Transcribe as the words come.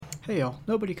Hey y'all,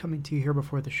 nobody coming to you here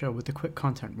before the show with a quick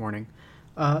content warning.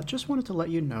 Just wanted to let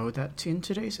you know that in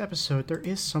today's episode there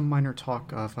is some minor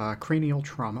talk of cranial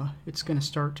trauma. It's going to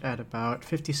start at about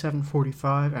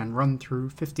 57:45 and run through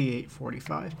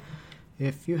 58:45.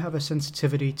 If you have a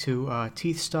sensitivity to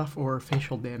teeth stuff or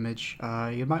facial damage,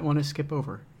 you might want to skip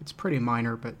over. It's pretty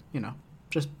minor, but,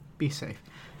 just be safe.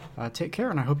 Take care,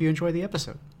 and I hope you enjoy the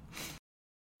episode.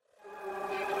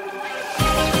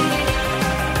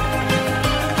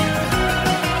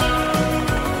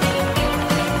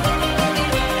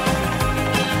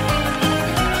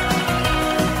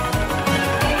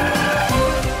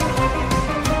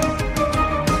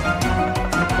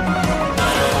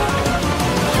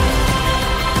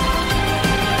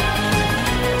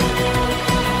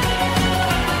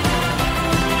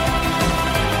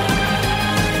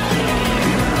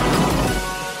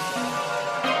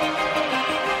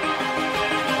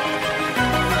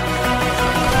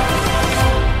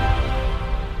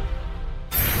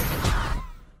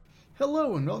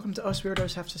 Hello, and welcome to Us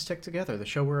Weirdos Have to Stick Together, the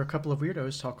show where a couple of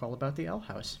weirdos talk all about the Owl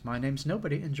House. My name's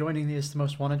Nobody, and joining me is the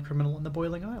most wanted criminal in the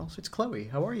Boiling Isles. It's Chloe.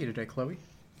 How are you today, Chloe?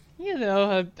 You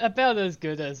know, about as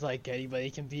good as, anybody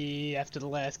can be after the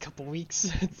last couple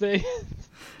weeks, I'd say.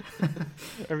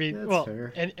 I mean, That's well,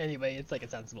 fair. Anyway, it's like a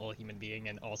sensible human being,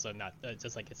 and also not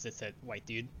just like a cishet white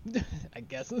dude, I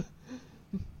guess.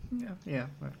 Yeah.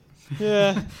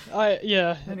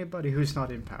 Yeah. Anybody who's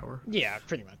not in power. Yeah,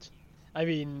 pretty much. I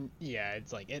mean, yeah,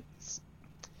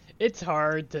 it's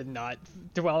hard to not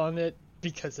dwell on it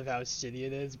because of how shitty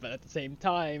it is, but at the same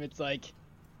time, it's like,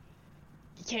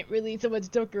 you can't really so much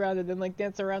joke around it and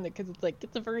dance around it, because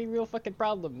it's a very real fucking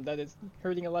problem that is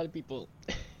hurting a lot of people.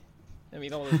 I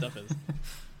mean, all this stuff is.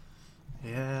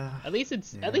 Yeah. At least it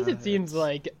seems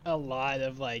like a lot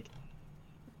of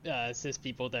cis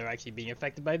people that are actually being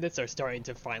affected by this are starting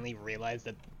to finally realize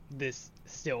that this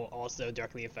still also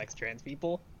directly affects trans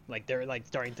people. They're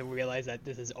starting to realize that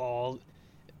this is all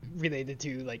related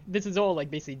to this is all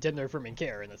basically gender affirming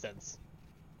care in a sense.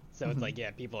 So it's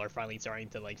people are finally starting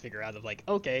to figure out of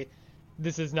okay,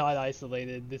 this is not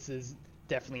isolated. This is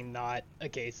definitely not a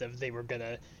case of they were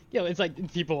gonna, it's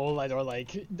people that are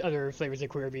other flavors of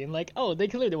queer being oh, they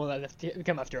clearly won't have to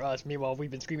come after us. Meanwhile,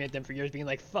 we've been screaming at them for years, being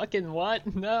fucking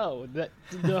what? No, that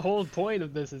the whole point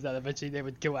of this is that eventually they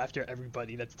would go after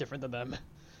everybody that's different than them.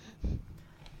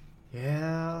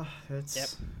 Yeah,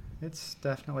 it's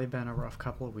definitely been a rough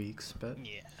couple of weeks, but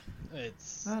yeah,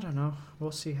 I don't know.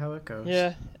 We'll see how it goes.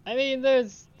 Yeah, I mean,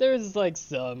 there's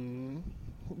some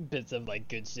bits of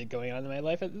good shit going on in my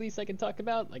life. At least I can talk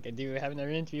about. I do have another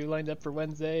interview lined up for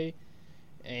Wednesday,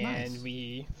 and Nice.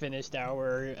 we finished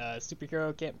our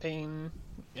superhero campaign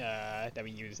that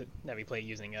we play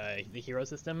using the hero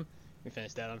system. We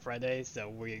finished that on Friday, so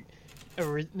we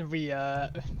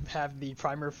have the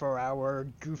primer for our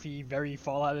goofy, very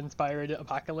Fallout-inspired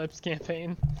apocalypse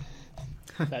campaign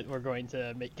that we're going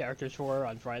to make characters for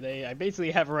on Friday. I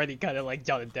basically have already kind of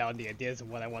jotted down the ideas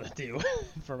of what I want to do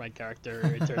for my character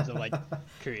in terms of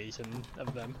creation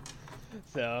of them.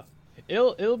 So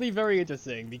it'll be very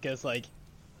interesting because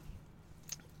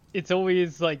it's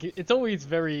always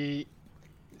very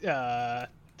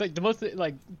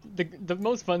the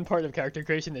most fun part of character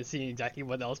creation is seeing exactly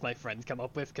what else my friends come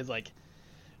up with, because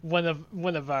one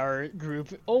of our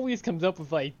group always comes up with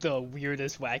the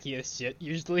weirdest, wackiest shit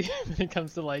usually when it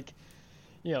comes to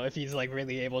if he's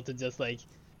really able to just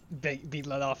be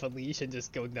let off a leash and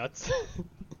just go nuts.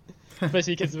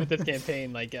 Especially because with this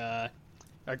campaign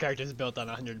our character is built on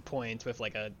 100 points with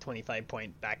a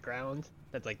 25-point background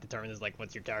that's determined as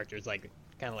what's your character's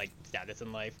kind of status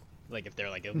in life, if they're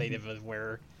a native of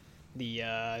where the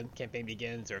campaign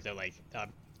begins, or if they're a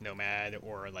nomad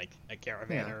or a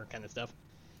caravaner kind of stuff.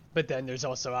 But then there's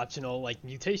also optional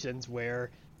mutations, where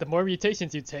the more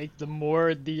mutations you take, the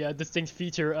more the distinct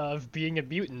feature of being a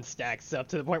mutant stacks up,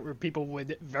 to the point where people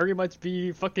would very much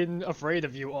be fucking afraid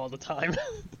of you all the time.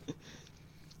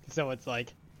 So it's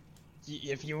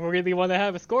if you really want to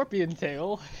have a scorpion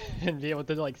tail and be able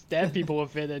to stab people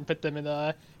with it and put them in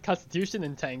a constitution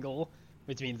entangle,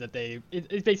 which means that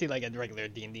it's basically a regular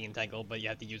D&D entangle, but you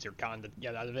have to use your con to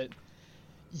get out of it.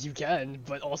 You can,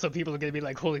 but also people are gonna be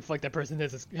holy fuck, that person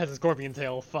has a scorpion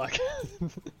tail, fuck.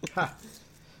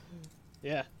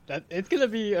 Yeah, it's gonna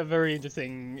be a very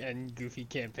interesting and goofy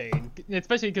campaign,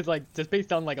 especially because just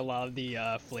based on a lot of the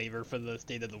flavor for the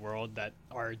state of the world that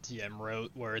our GM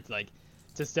wrote, where it's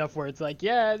just stuff where it's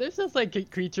yeah, there's just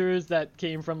creatures that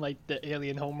came from the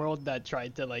alien homeworld that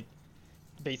tried to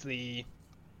basically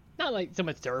not so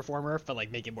much terraformer,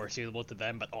 but make it more suitable to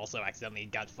them, but also accidentally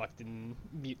got fucked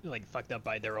up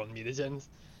by their own mutagens.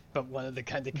 but one of the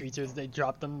kind of creatures they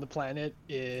dropped on the planet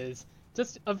is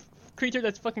just a creature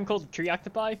that's fucking called tree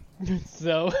octopi.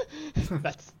 So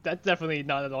that's definitely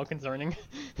not at all concerning.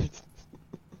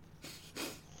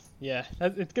 Yeah,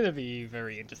 it's gonna be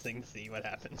very interesting to see what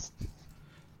happens.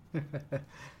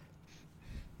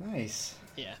 Nice.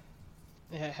 Yeah.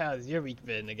 How's your week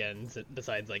been again,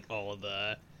 besides like all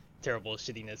the terrible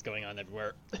shittiness going on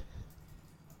everywhere?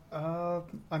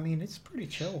 I mean, it's pretty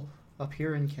chill up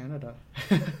here in Canada.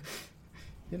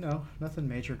 You know, nothing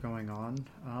major going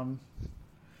on.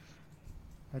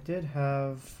 I did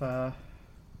have a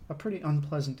pretty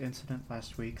unpleasant incident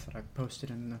last week that I posted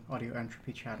in the audio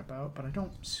entropy chat about, but I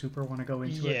don't super want to go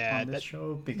into it on this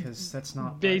show because that's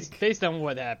not based on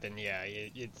what happened. Yeah,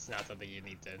 it's not something you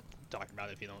need to talk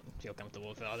about if you don't feel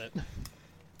comfortable about it.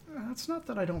 It's not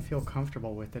that I don't feel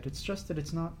comfortable with it. It's just that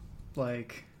it's not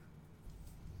like,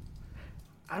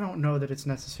 I don't know that it's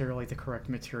necessarily the correct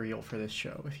material for this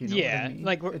show, if you know what I mean.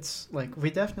 Like it's like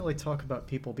we definitely talk about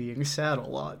people being sad a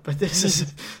lot, but this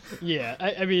is yeah.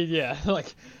 I mean, yeah,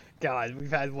 like, God, we've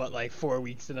had what, like 4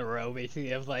 weeks in a row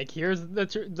basically of like, here's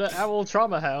the owl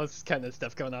trauma house kind of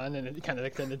stuff going on, and it kind of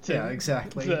extended to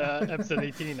exactly the episode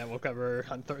 18 that we'll cover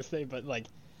on Thursday. But like,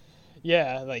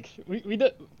 yeah, like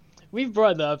we've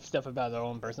brought up stuff about our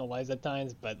own personal lives at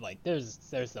times, but like there's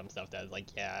some stuff that's like,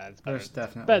 yeah, it's better, there's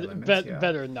definitely limits,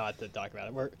 better not to talk about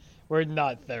it. We're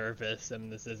not therapists,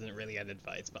 and this isn't really an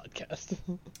advice podcast.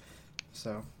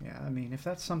 So yeah, I mean, if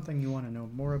that's something you want to know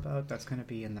more about, that's going to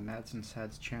be in the Mads and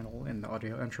Sads channel in the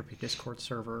Audio Entropy Discord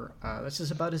server. This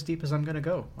is about as deep as I'm going to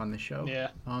go on this show. Yeah.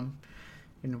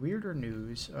 In weirder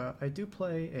news, I do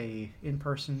play a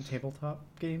in-person tabletop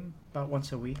game about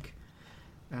once a week.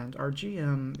 And our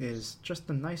GM is just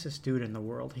the nicest dude in the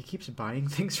world. He keeps buying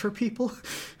things for people,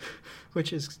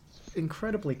 which is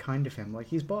incredibly kind of him. Like,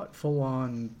 he's bought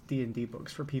full-on D&D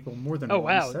books for people more than once.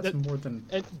 Wow. That's more than...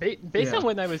 Based on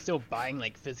when I was still buying,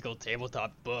 like, physical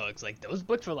tabletop books, like, those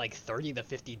books were, like, $30 to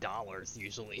 $50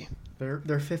 usually. They're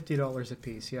 $50 a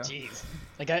piece, yeah. Jeez.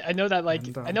 Like, I know that, like,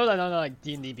 I know that on, like,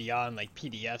 D&D Beyond, like,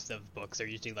 PDFs of books are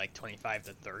usually, like, 25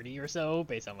 to 30 or so,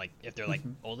 based on, like, if they're, like,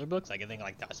 older books. Like, I think,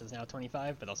 like, Tasha's now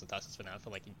 25, but also Tasha's been out for,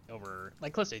 like, over,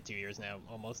 like, close to 2 years now,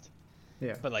 almost.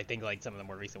 Yeah. But I think like some of the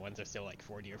more recent ones are still like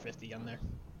 40 or 50 on there.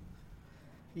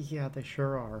 Yeah, they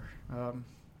sure are.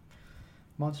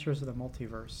 Monsters of the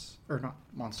Multiverse, or not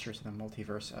Monsters of the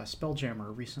Multiverse,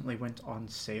 Spelljammer recently went on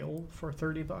sale for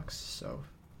 $30, so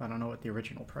I don't know what the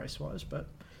original price was, but...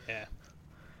 Yeah.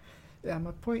 Yeah, my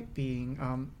point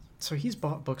being, so he's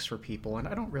bought books for people, and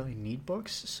I don't really need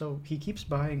books, so he keeps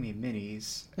buying me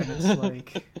minis, and it's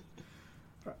like...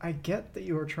 I get that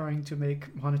you are trying to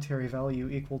make monetary value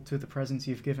equal to the presents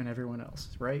you've given everyone else,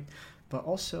 right? But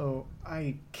also,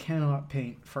 I cannot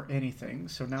paint for anything,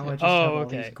 so now I just have all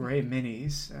these gray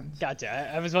minis. And...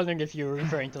 Gotcha. I was wondering if you were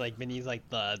referring to like minis, like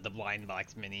the blind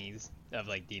box minis of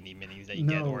like D&D minis that you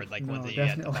get, or like ones that you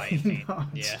have to buy and paint. Not.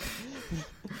 Yeah.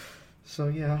 So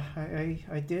yeah,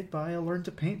 I did buy a Learn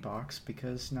to Paint box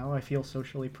because now I feel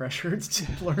socially pressured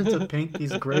to learn to paint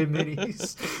these gray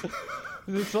minis.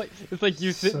 It's like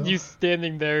you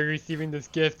standing there receiving this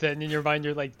gift, and in your mind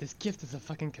you're like, this gift is a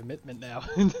fucking commitment now.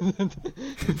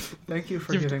 Thank you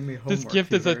for giving me homework. This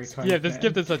gift is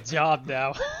gift is a job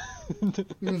now.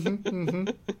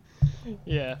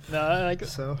 Yeah, no, like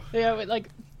so. Yeah, like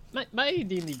my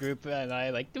D&D group and I,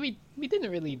 like, we didn't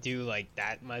really do like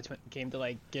that much when it came to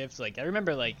like gifts. Like, I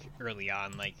remember like early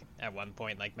on, like at one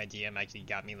point, like my GM actually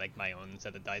got me like my own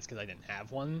set of dice because I didn't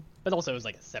have one, but also it was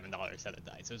like a $7 set of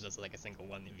dice. It was just like a single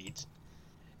one of each,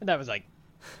 and that was like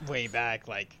way back,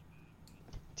 like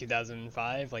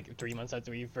 2005, like 3 months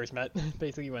after we first met,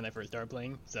 basically when I first started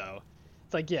playing. So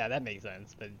it's like, yeah, that makes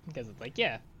sense, but because it's like,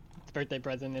 yeah, it's a birthday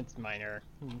present, it's minor,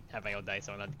 have my own dice,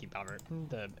 so I don't have to keep power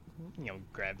to,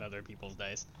 grab other people's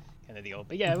dice, kind of deal.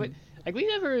 But yeah, like we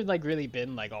never like really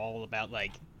been like all about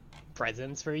like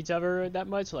presents for each other that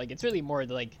much. Like, it's really more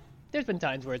like, there's been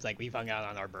times where it's like we've hung out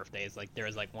on our birthdays. Like, there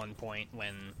was like one point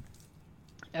when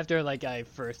after like I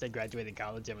first had graduated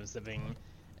college, I was living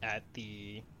at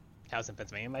the house in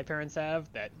Pennsylvania my parents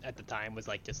have, that at the time was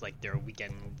like just like their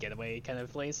weekend getaway kind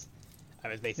of place. I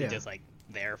was basically just like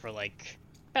there for like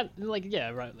a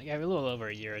little over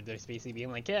a year, just basically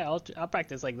being like, yeah, I'll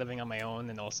practice like living on my own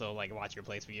and also like watch your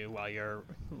place for you while you're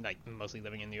like mostly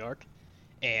living in New York.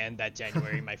 And that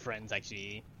January, my friends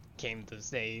actually came to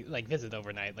stay, like, visit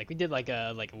overnight. Like, we did like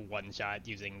a one shot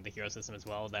using the hero system as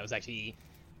well. It was actually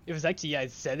I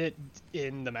said it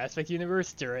in the Mass Effect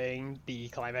universe during the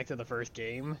climax of the first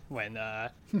game when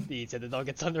the Citadel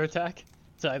gets under attack.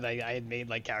 So I had made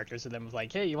like characters for them,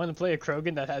 like, hey, you want to play a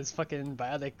Krogan that has fucking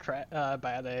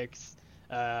biotics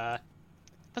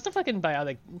That's a fucking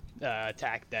biotic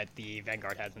attack that the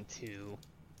Vanguard has in 2.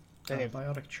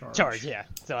 Biotic charge. Charge, yeah.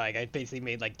 So like I basically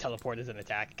made like teleport as an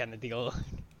attack kind of deal,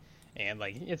 and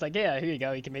like it's like yeah, here you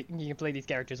go. You can play these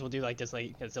characters. We'll do like just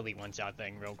like a silly one-shot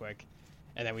thing real quick,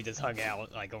 and then we just hung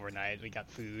out like overnight. We got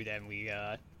food and we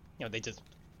they just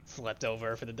slept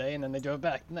over for the day and then they drove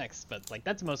back next. But like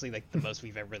that's mostly like the most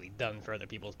we've ever really done for other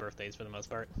people's birthdays for the most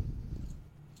part.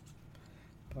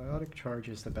 Biotic charge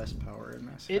is the best power in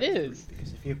Mass It Effect 3, is.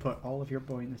 because if you put all of your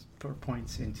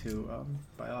points into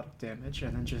biotic damage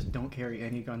and then just don't carry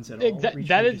any guns at all,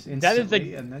 that is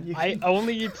instantly, and then you I can...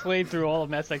 only played through all of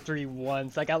Mass Effect 3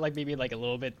 once. I got like maybe like a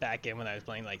little bit back in when I was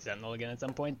playing like Sentinel again at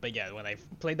some point. But yeah, when I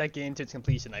played that game to its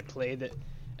completion, I played it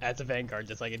as a Vanguard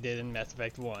just like I did in Mass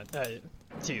Effect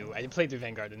 2. I played through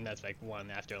Vanguard in Mass Effect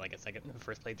 1 after like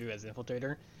first playthrough as an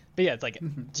infiltrator. But yeah, it's like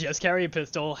just carry a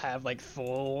pistol, have like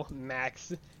full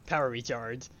max power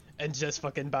recharge, and just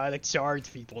fucking biotic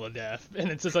charge people to death. And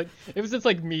it's just like it was just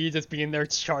like me just being there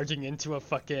charging into a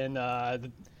fucking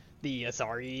the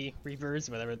Asari Reavers,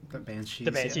 whatever. The Banshees.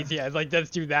 The Banshees, yeah. Like,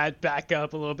 let's do that, back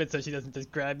up a little bit so she doesn't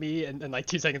just grab me, and then, like,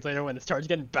 2 seconds later when it's charged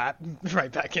again,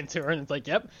 right back into her, and it's like,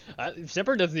 yep,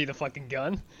 Shepard doesn't need a fucking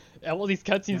gun. And all these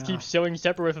cutscenes keep showing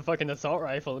Shepard with a fucking assault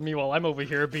rifle, and meanwhile I'm over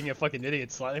here being a fucking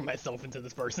idiot sliding myself into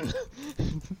this person.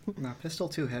 Nah, pistol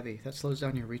too heavy. That slows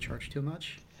down your recharge too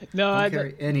much. No, Don't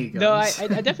carry any guns. No,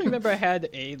 I definitely remember I had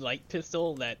a light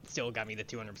pistol that still got me the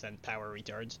 200% power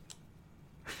recharge.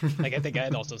 Like, I think I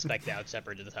had also spec'd out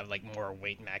Shepard to just have, like, more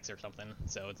weight max or something.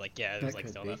 So it's like, yeah, it was, like,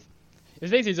 still enough. It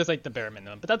was basically just, like, the bare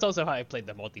minimum. But that's also how I played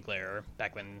the multiplayer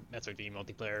back when SOD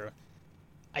multiplayer,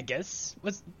 I guess,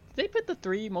 was... Did they put the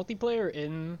 3 multiplayer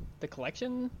in the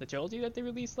collection? The trilogy that they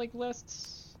released, like,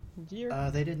 last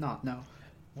year? They did not, no.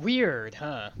 Weird,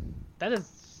 huh? That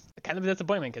is kind of a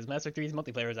disappointment, because Mass Effect 3's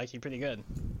multiplayer is actually pretty good.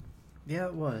 Yeah,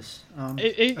 it was.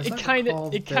 It kind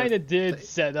of did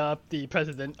set up the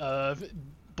precedent of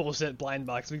bullshit blind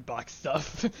box, loot box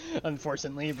stuff,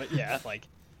 unfortunately. But yeah, like,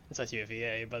 especially with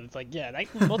EA. But it's like, yeah, that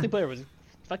multiplayer was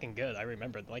fucking good. I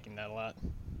remember liking that a lot.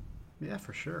 Yeah,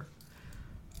 for sure.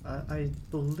 I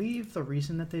believe the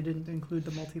reason that they didn't include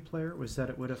the multiplayer was that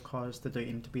it would have caused the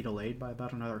game to be delayed by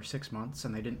about another 6 months,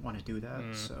 and they didn't want to do that,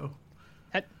 so...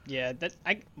 I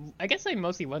guess I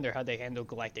mostly wonder how they handle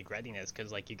galactic readiness,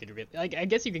 because, like, you could I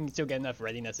guess you can still get enough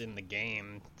readiness in the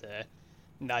game to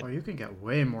not... Oh, you can get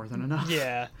way more than enough.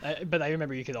 Yeah, but I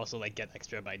remember you could also, like, get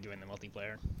extra by doing the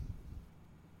multiplayer.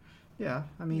 Yeah,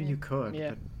 I mean, you could,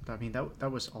 but, I mean,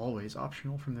 that was always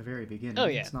optional from the very beginning. Oh,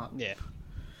 yeah, it's not... yeah.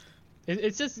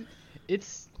 It's just...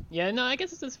 Yeah, no, I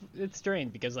guess it's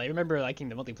strange, because I remember liking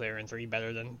the multiplayer in 3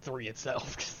 better than 3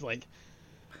 itself, because, like...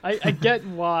 I get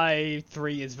why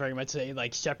 3 is very much a,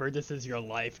 like, Shepard, this is your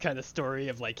life kind of story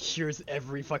of, like, here's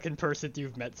every fucking person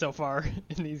you've met so far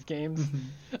in these games.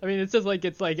 I mean, it's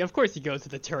like, of course he goes to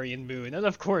the Turian moon, and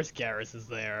of course Garrus is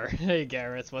there. Hey,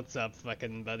 Garrus, what's up,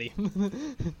 fucking buddy?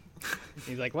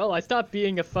 He's like, well, I stopped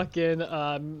being a fucking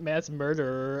mass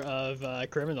murderer of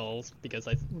criminals because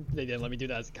they didn't let me do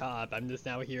that as a cop. I'm just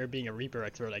now here being a Reaper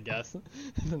expert, I guess.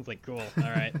 It's like, cool,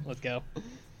 alright, let's go.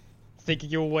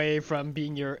 Taking you away from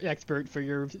being your expert for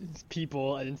your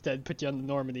people and instead put you on the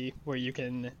Normandy where you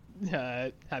can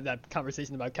have that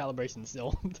conversation about calibration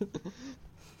still.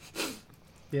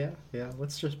 Yeah,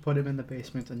 let's just put him in the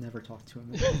basement and never talk to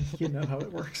him again. You know how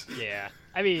it works. Yeah,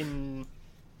 I mean,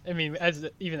 even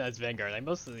as Vanguard, I'm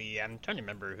trying to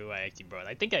remember who I actually brought.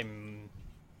 I think I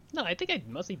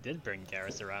mostly did bring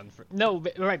Garrus around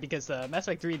right, because Mass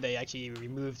Effect 3, they actually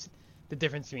removed the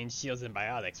difference between shields and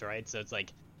biotics, right? So it's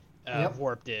like,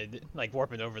 warp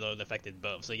and overload affected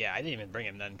both. So yeah, I didn't even bring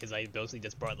him then because I mostly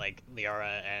just brought like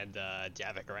Liara and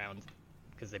Javik around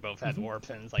because they both had warp,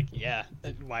 and it's like, yeah,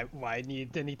 why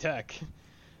need any tech?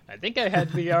 I think I had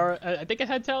Liara. I think I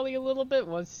had Tali a little bit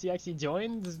once she actually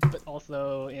joined, but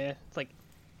also it's like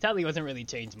Tali wasn't really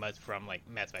changed much from like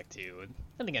Mass Effect 2,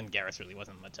 and again Garrus really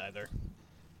wasn't much either.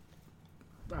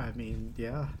 I mean,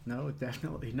 yeah, no,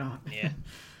 definitely not. Yeah.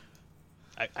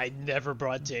 I never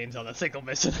brought James on a single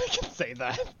mission, I can say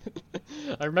that.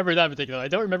 I remember that in particular. I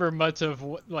don't remember much of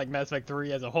like Mass Effect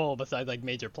 3 as a whole besides like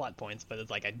major plot points, but it's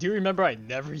like I do remember I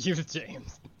never used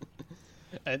James.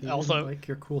 And you also didn't like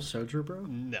your cool soldier, bro?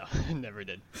 No, I never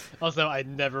did. Also, I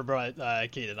never brought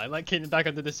Kaden. I let Kaden back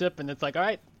onto the ship, and it's like,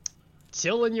 alright,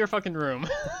 chill in your fucking room.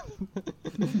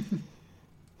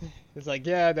 It's like,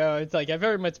 yeah, no, it's like, I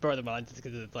very much brought him on just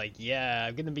because it's like, yeah,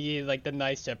 I'm gonna be like the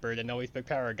nice Shepherd and always pick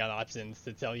Paragon options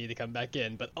to tell you to come back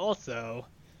in, but also,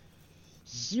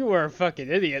 you are a fucking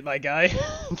idiot, my guy.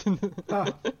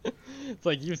 It's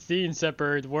like you've seen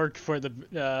Shepard work for the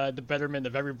betterment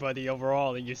of everybody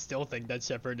overall, and you still think that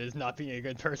Shepard is not being a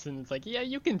good person. It's like, yeah,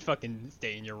 you can fucking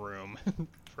stay in your room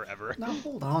forever. Now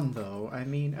hold on though. I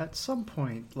mean, at some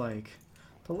point, like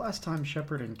the last time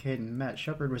Shepard and Caden met,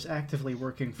 Shepard was actively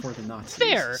working for the Nazis.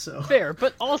 Fair, so. fair,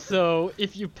 but also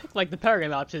if you pick like the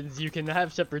Paragon options, you can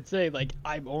have Shepard say like,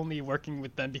 I'm only working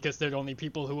with them because they're the only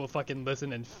people who will fucking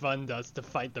listen and fund us to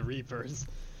fight the Reapers.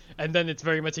 And then it's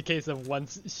very much a case of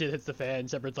once shit hits the fan,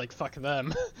 Shepard's like, fuck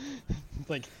them. It's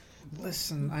like,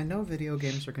 Listen, I know video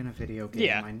games are gonna video game.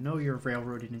 Yeah. I know you're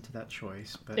railroaded into that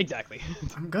choice, but exactly.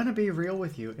 I'm gonna be real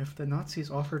with you. If the Nazis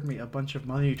offered me a bunch of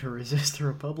money to resist the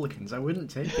Republicans, I wouldn't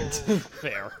take it.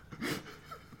 Fair.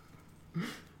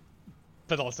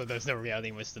 But also, there's no reality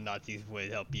in which the Nazis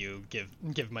would help you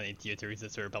give money to you to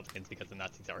resist the Republicans because the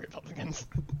Nazis are Republicans.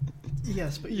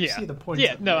 Yes, but you see the point.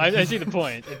 Yeah, no, I see the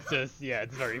point. It's just, yeah,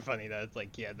 it's very funny that it's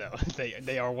like, yeah, no,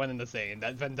 they are one and the same.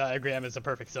 That Venn diagram is a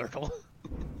perfect circle.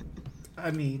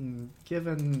 I mean,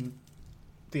 given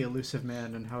the elusive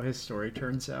man and how his story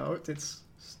turns out, it's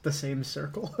the same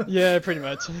circle. Yeah, pretty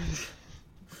much.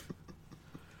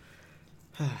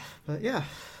 But yeah,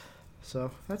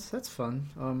 so that's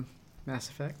fun. Mass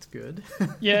Effect, good.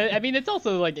 Yeah, I mean, it's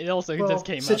also like it also just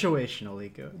came situationally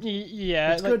up. good.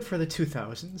 Yeah, it's good for the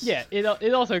 2000s. Yeah,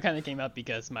 it also kind of came up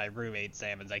because my roommate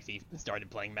Sam has actually started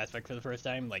playing Mass Effect for the first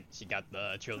time. Like, she got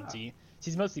the trilogy.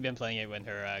 She's mostly been playing it when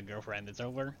her girlfriend is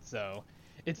over. So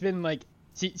it's been like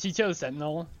she chose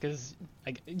Sentinel because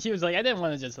like she was like, I didn't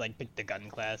want to just like pick the gun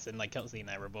class, and like Kelsey and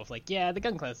I were both like, yeah, the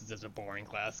gun class is just a boring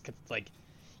class because it's like,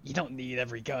 you don't need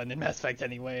every gun in Mass Effect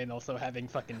anyway, and also having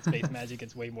fucking space magic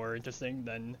is way more interesting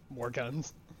than more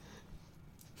guns.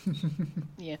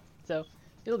 Yeah, so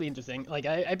it'll be interesting. Like,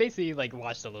 I basically like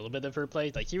watched a little bit of her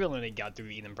play. Like, she really only got through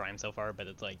Eden Prime so far, but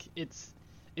it's like it's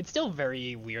still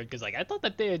very weird because like I thought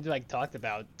that they had like talked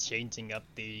about changing up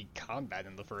the combat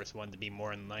in the first one to be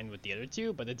more in line with the other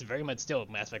two, but it's very much still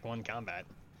Mass Effect 1 combat.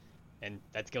 And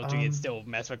that skill tree is still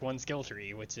Mass Effect 1 skill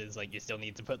tree, which is like you still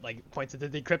need to put like points into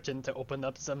decryption to open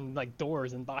up some like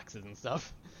doors and boxes and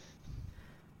stuff.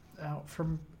 Now,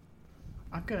 I'm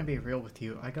gonna be real with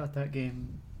you. I got that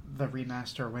game, the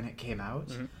remaster, when it came out,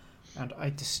 and I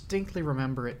distinctly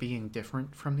remember it being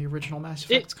different from the original Mass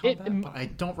Effect's combat, but I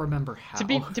don't remember how.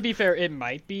 To be fair, it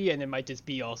might be, and it might just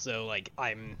be also like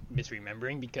I'm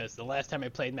misremembering because the last time I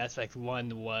played Mass Effect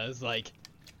 1 was like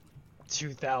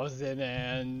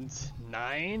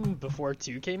 2009 before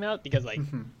 2 came out, because like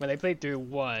when I played through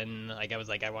 1, like I was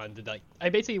like, I wanted to like, I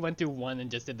basically went through 1 and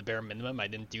just did the bare minimum. I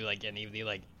didn't do like any of the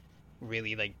like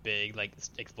really like big like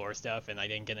explore stuff, and I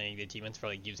didn't get any of the achievements for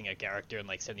like using a character and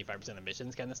like 75% of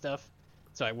missions kind of stuff.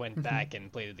 So I went back and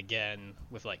played it again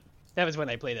with like, that was when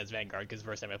I played as Vanguard, because the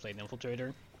first time I played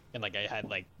Infiltrator, and like I had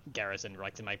like Garrus and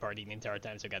Rex in my party the entire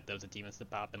time, so I got those achievements to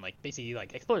pop and like basically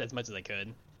like explored as much as I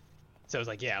could. So I was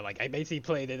like, yeah, like I basically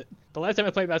played it. The last time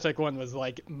I played Mass Effect 1 was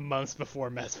like months before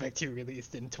Mass Effect 2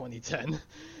 released in 2010.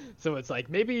 So it's like,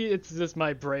 maybe it's just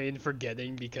my brain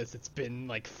forgetting because it's been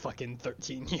like fucking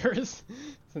 13 years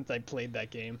since I played that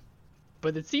game.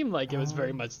 But it seemed like it was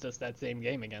very much just that same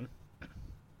game again.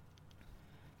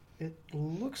 It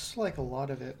looks like a lot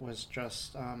of it was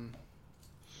just, I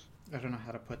don't know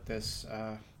how to put this,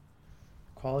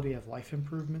 quality of life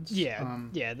improvements. Yeah,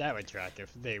 yeah, that would track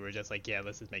if they were just like, yeah,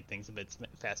 let's just make things a bit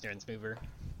faster and smoother.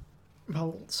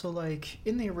 Well, so like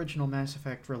in the original Mass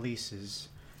Effect releases,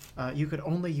 you could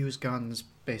only use guns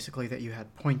basically that you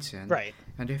had points in. Right.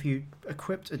 And if you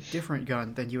equipped a different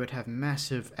gun, then you would have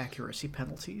massive accuracy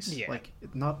penalties. Yeah. Like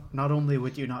not only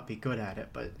would you not be good at it,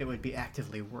 but it would be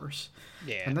actively worse.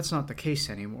 Yeah. And that's not the case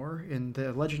anymore. In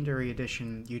the Legendary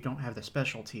Edition, you don't have the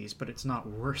specialties, but it's not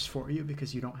worse for you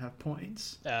because you don't have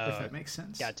points. If that makes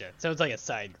sense. Gotcha. So it's like a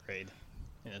side grade,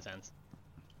 in a sense.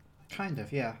 Kind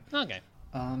of, yeah. Okay.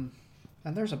 And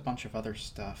there's a bunch of other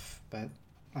stuff, but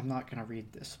I'm not going to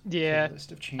read this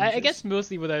list of changes. I guess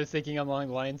mostly what I was thinking along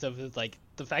the lines of is like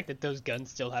the fact that those guns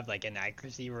still have like an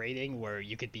accuracy rating where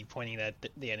you could be pointing at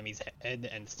the enemy's head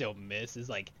and still miss is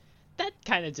like, that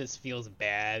kind of just feels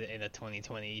bad in a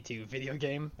 2022 video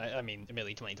game. I mean,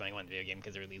 really 2021 video game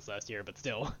because it released last year, but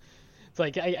still. It's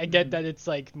like, I get that it's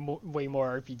like way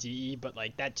more RPG-y, but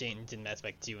like that change in Mass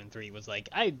Effect 2 and 3 was like,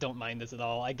 I don't mind this at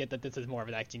all. I get that this is more of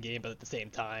an action game, but at the same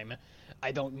time,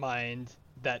 I don't mind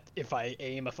that if I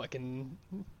aim a fucking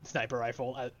sniper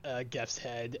rifle at Gef's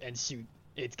head and shoot,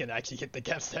 it's gonna actually hit the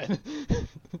Gef's head.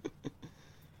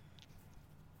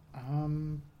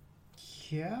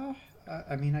 Yeah.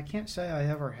 I mean, I can't say I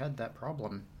ever had that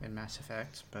problem in Mass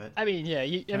Effect, but I mean, yeah,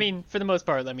 I mean, for the most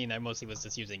part, I mean, I mostly was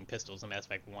just using pistols in Mass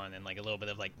Effect 1 and like a little bit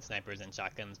of like snipers and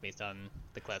shotguns based on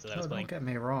the class that I was playing. Don't get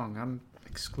me wrong. I'm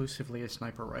exclusively a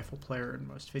sniper rifle player in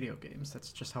most video games.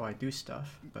 That's just how I do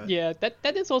stuff. But Yeah,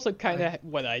 that is also kind of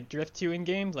what I drift to in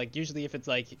games. Like usually, if it's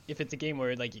a game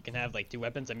where like you can have like two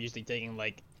weapons, I'm usually taking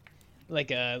like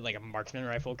a marksman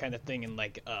rifle kind of thing and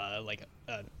like a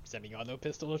semi-auto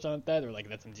pistol or something like that, or like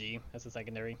an SMG as a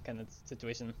secondary kind of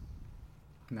situation.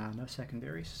 Nah, no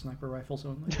secondaries. Sniper rifles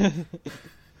only.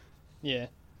 Yeah.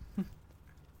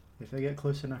 If they get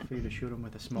close enough for you to shoot them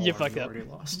with a small You arm, fucked you up. already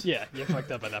lost. Yeah, you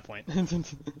fucked up at that point.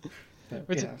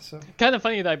 Which Yeah, so kind of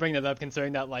funny that I bring that up,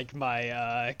 considering that like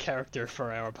my character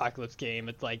for our apocalypse game,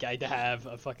 it's like I'd have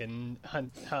a fucking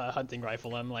hunting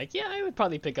rifle. I'm like, yeah, I would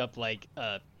probably pick up like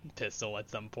a pistol at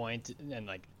some point, and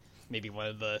like maybe one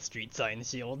of the street sign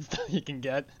shields that you can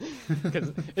get,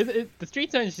 because the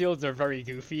street sign shields are very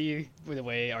goofy with the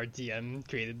way our DM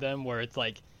created them, where it's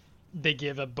like they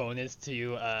give a bonus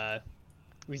to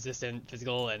resistant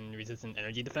physical and resistant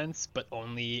energy defense, but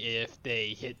only if they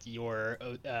hit your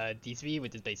DCV,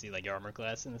 which is basically like your armor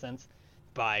class in a sense,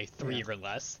 by 3 or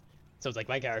less. So it's like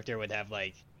my character would have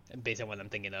like, based on what I'm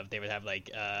thinking of, they would have like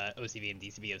OCV and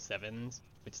DCV of 7s,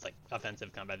 which is like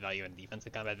offensive combat value and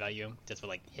defensive combat value, just for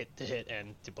like hit to hit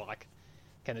and to block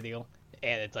kind of deal.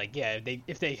 And it's like, yeah,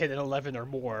 if they hit an 11 or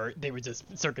more, they would just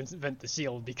circumvent the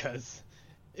shield because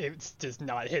it's just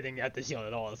not hitting at the shield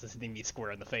at all. It's just hitting me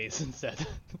square in the face instead.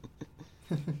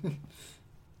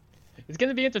 It's going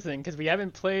to be interesting because we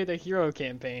haven't played a hero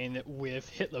campaign with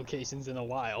hit locations in a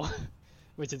while,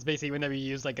 which is basically whenever you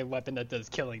use like a weapon that does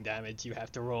killing damage, you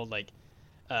have to roll like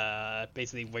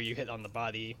basically where you hit on the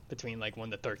body between like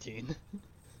 1 to 13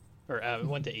 or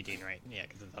 1 to 18, right? Yeah,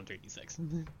 because it's 136.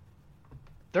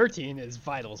 13 is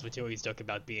vitals, which you always joke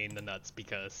about being the nuts,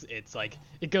 because it's like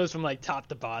it goes from like top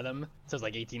to bottom. So it's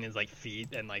like 18 is like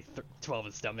feet and like 12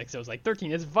 is stomach. So it's like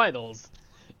 13 is vitals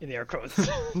in air quotes.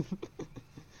 So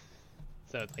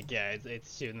it's like, yeah,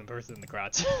 it's shooting the person in the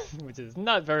crotch, which is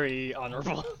not very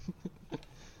honorable.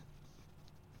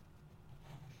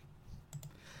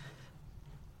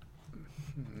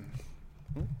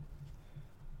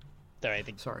 Sorry, I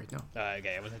think. sorry, no.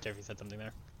 Okay, I wasn't sure if you said something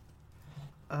there.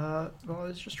 Well, I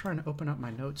was just trying to open up my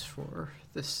notes for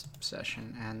this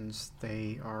session, and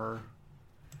they are...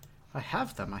 I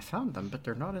have them, I found them, but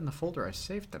they're not in the folder I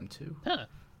saved them to. Huh.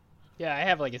 Yeah, I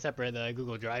have like a separate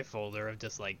Google Drive folder of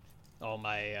just like all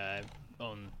my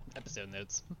own episode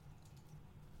notes.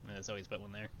 And it's always put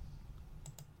one there.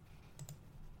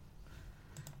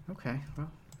 Okay, well,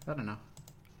 I don't know.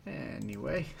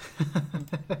 Anyway.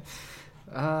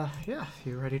 Yeah,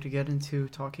 you ready to get into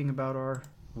talking about our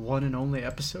one and only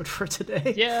episode for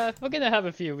today? Yeah, we're gonna have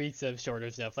a few weeks of shorter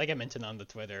stuff. Like I mentioned on the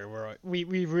Twitter, where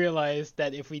we realized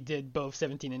that if we did both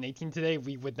 17 and 18 today,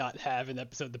 we would not have an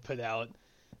episode to put out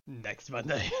next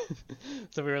Monday.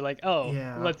 So we were like, oh,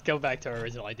 Yeah. let's go back to our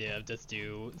original idea of just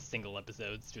do single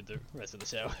episodes through the rest of the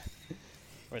show.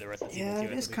 Or the rest of the season Yeah, two,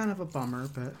 it I is believe. kind of a bummer,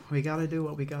 but we gotta do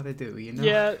what we gotta do, you know?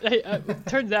 Yeah, it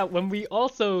turns out when we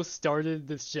also started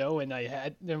this show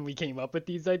and we came up with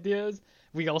these ideas,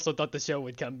 we also thought the show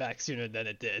would come back sooner than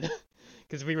it did.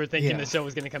 Because we were thinking the show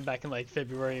was going to come back in like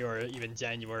February or even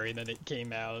January, and then it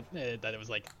came out that it was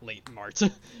like late March.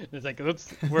 And it's like,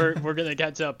 oops, we're going to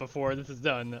catch up before this is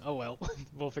done. Oh well,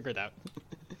 we'll figure it out.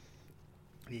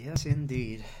 Yes,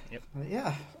 indeed. Yep.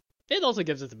 Yeah. It also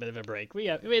gives us a bit of a break.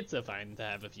 It's fine to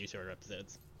have a few shorter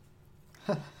episodes.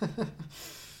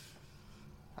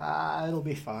 It'll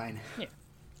be fine. Yeah.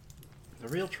 The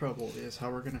real trouble is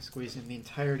how we're going to squeeze in the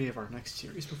entirety of our next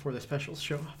series before the specials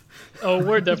show up. Oh,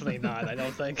 we're definitely not, I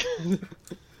don't think.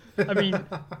 I mean,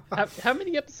 how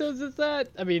many episodes is that?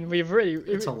 I mean,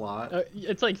 It's a lot.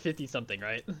 It's like 50-something,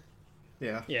 right?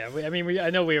 Yeah. Yeah,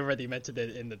 I know we already mentioned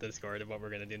it in the Discord of what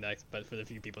we're going to do next, but for the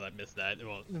few people that missed that,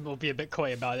 we'll be a bit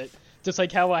coy about it. Just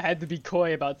like how I had to be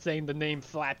coy about saying the name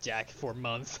Flapjack for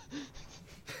months.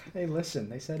 Hey, listen,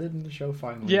 they said it in the show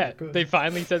finally. Yeah, Good. they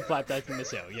finally said Flapjack in the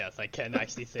show. Yes, I can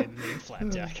actually say the name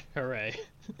Flapjack. Hooray.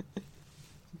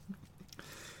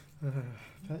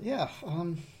 But yeah,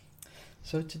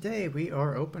 so today we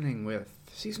are opening with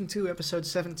Season 2, Episode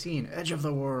 17, Edge of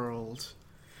the World.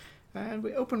 And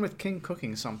we open with King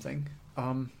cooking something.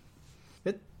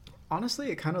 Honestly,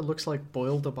 it kind of looks like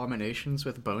boiled abominations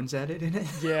with bones added in it.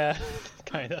 Yeah,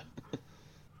 kind of.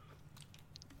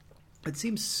 It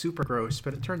seems super gross,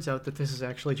 but it turns out that this is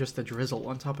actually just a drizzle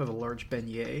on top of a large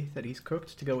beignet that he's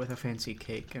cooked to go with a fancy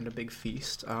cake and a big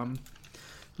feast.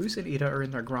 Luce and Ida are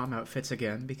in their Grom outfits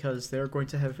again because they're going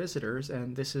to have visitors,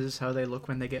 and this is how they look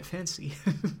when they get fancy.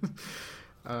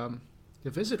 The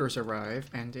visitors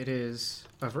arrive, and it is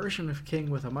a version of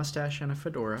King with a mustache and a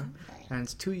fedora, and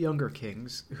two younger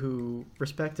kings who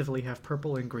respectively have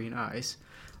purple and green eyes.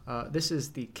 This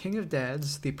is the King of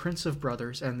Dads, the Prince of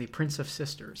Brothers, and the Prince of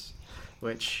Sisters,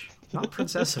 which... Not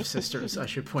Princess of Sisters, I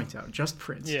should point out, just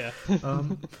Prince. Yeah.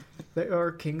 They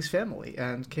are King's family,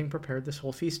 and King prepared this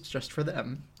whole feast just for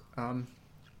them.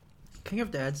 King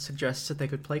of Dads suggests that they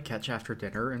could play catch after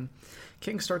dinner, and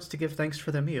King starts to give thanks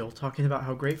for the meal, talking about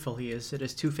how grateful he is that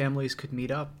his two families could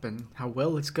meet up, and how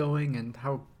well it's going, and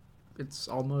how it's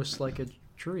almost like a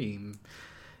dream.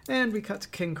 And we cut to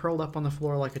King curled up on the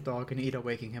floor like a dog and Ida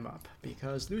waking him up,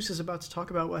 because Luce is about to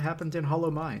talk about what happened in Hollow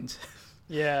Mines.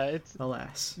 Yeah, it's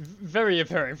alas very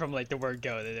apparent from like the word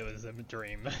go that it was a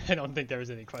dream. I don't think there was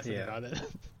any question about it.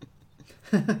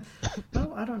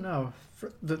 Well, I don't know.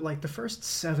 For the first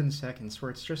 7 seconds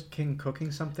where it's just King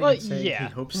cooking something Well, and saying yeah.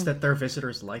 he hopes that their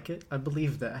visitors like it, I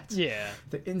believe that. Yeah.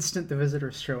 The instant the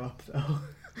visitors show up, though.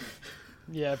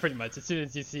 Yeah, pretty much. As soon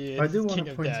as you see it, I do want King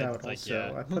to of point Dads, out it's like,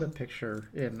 also, yeah. I put a picture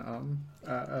in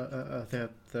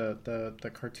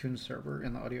the cartoon server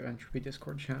in the Audio Entropy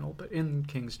Discord channel, but in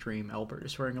King's dream, Albert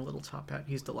is wearing a little top hat.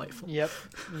 He's delightful. Yep,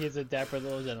 he's a dapper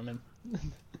little gentleman.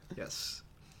 Yes.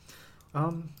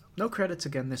 No credits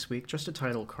again this week, just a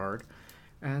title card.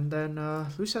 And then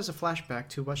Luce has a flashback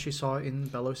to what she saw in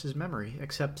Belos' memory,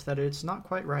 except that it's not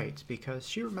quite right, because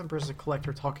she remembers the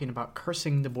collector talking about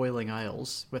cursing the Boiling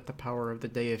Isles with the power of the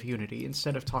Day of Unity,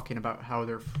 instead of talking about how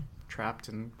they're trapped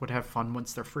and would have fun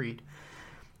once they're freed.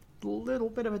 Little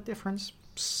bit of a difference,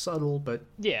 subtle, but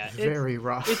very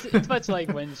rough. It's much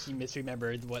like when she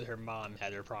misremembered what her mom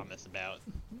had her promise about.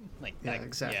 Like yeah,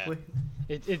 exactly.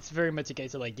 Yeah. It's very much a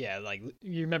case of like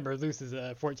you remember Luce is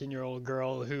a 14-year-old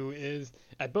girl who is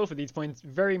at both of these points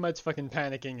very much fucking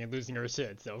panicking and losing her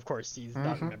shit. So of course she's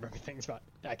not remembering things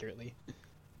accurately.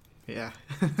 Yeah.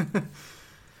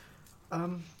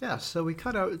 So we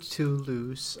cut out to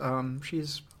Luce.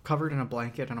 She's covered in a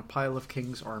blanket and a pile of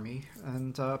King's army,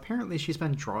 and apparently she's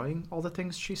been drawing all the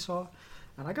things she saw.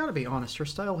 And I gotta be honest, her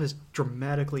style has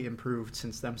dramatically improved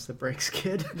since Them's the Breaks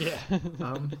Kid. Yeah.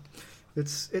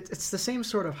 It's the same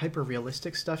sort of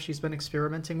hyper-realistic stuff she's been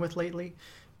experimenting with lately,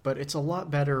 but it's a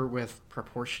lot better with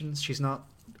proportions. She's not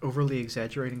overly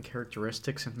exaggerating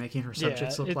characteristics and making her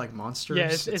subjects look like monsters.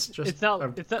 Yeah, it's just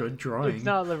a good drawing.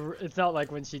 It's not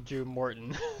like when she drew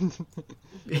Morton.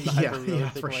 Yeah,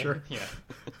 for way. sure. Yeah.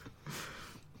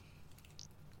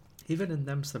 Even in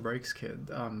Them's the Breaks Kid,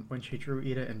 when she drew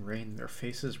Ida and Rain, their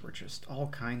faces were just all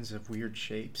kinds of weird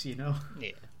shapes, you know?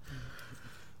 Yeah.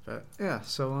 But yeah,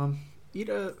 so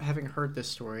Ida, having heard this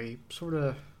story, sort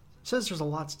of says there's a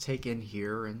lot to take in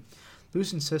here, and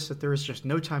Luce insists that there is just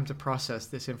no time to process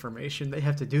this information. They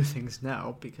have to do things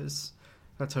now, because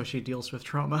that's how she deals with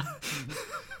trauma.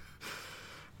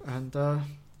 And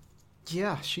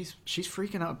yeah, she's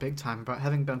freaking out big time about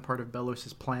having been part of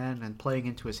Belos' plan and playing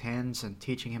into his hands and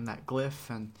teaching him that glyph.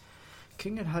 And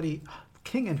King and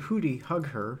Hootie hug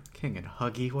her. King and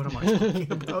Huggy, what am I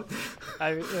talking about?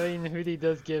 I mean, Hootie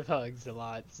does give hugs a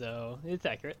lot, so it's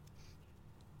accurate.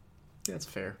 That's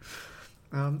fair.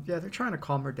 Yeah, they're trying to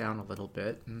calm her down a little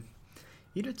bit. And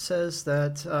Edith says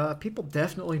that people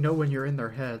definitely know when you're in their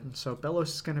head, and so Belos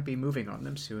is going to be moving on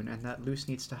them soon, and that Luce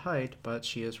needs to hide, but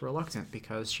she is reluctant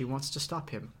because she wants to stop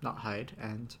him, not hide,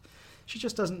 and she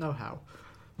just doesn't know how.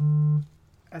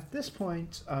 At this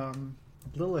point,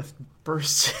 Lilith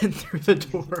bursts in through the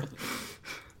door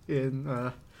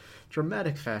in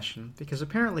dramatic fashion, because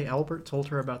apparently Albert told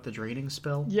her about the draining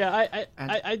spell. Yeah,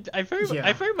 I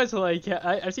very much like.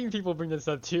 I've seen people bring this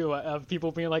up too. Of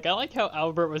people being like, I like how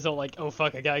Albert was all like, "Oh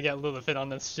fuck, I gotta get Lilith in on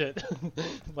this shit."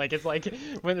 Like it's like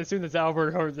when as soon as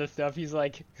Albert heard this stuff, he's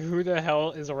like, "Who the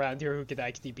hell is around here who could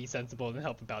actually be sensible and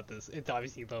help about this?" It's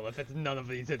obviously Lilith. It's none of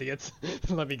these idiots.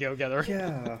 Let me go get her.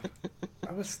 Yeah,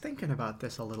 I was thinking about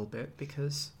this a little bit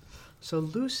because. So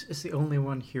Luce is the only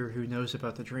one here who knows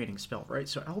about the draining spell, right?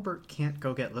 So Albert can't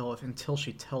go get Lilith until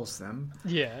she tells them.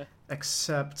 Yeah.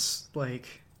 Except,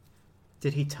 like,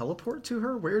 did he teleport to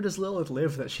her? Where does Lilith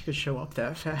live that she could show up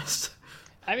that fast?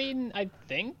 I mean, I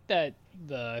think that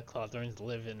the Clawthorns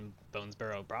live in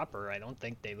Bonesborough proper. I don't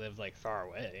think they live, like, far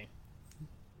away.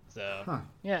 So,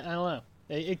 yeah, I don't know.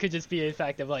 It could just be a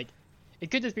fact of, like,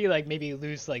 it could just be, like, maybe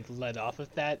Luce, like, led off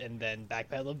of that and then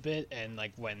backpedaled a bit, and,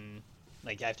 like, when...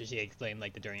 Like, after she explained,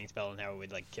 like, the draining spell and how it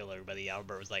would, like, kill everybody,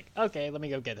 Albert was like, okay, let me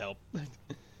go get help.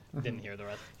 Didn't hear the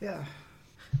rest. Yeah.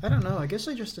 I don't know. I guess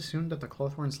I just assumed that the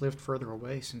Clotthorns lived further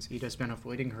away since Ida's been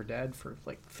avoiding her dad for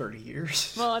like 30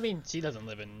 years. Well, I mean, she doesn't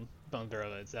live in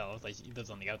Bonesborough itself. Like, she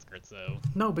lives on the outskirts, so...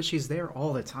 No, but she's there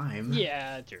all the time.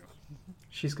 Yeah, true.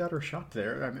 She's got her shop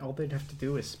there. I mean, all they'd have to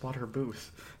do is spot her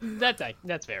booth. That's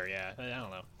fair, yeah. I don't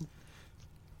know.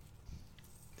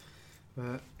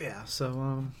 But, yeah,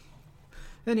 so,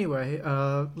 Anyway,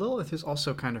 Lilith is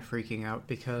also kind of freaking out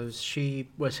because she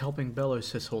was helping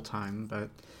Bellows this whole time, but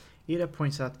Ida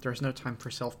points out that there's no time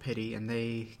for self-pity, and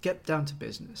they get down to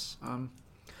business.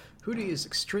 Hootie is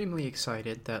extremely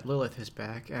excited that Lilith is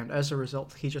back, and as a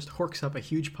result, he just horks up a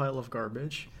huge pile of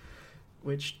garbage,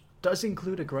 which does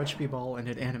include a grudge ball and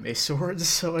an anime sword,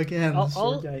 so again,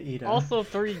 sword guy Ida. Also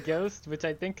 3 ghosts, which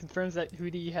I think confirms that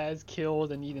Hootie has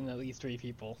killed and eaten at least 3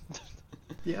 people.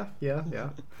 Yeah.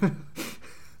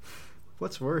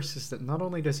 What's worse is that not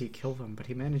only does he kill them, but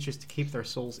he manages to keep their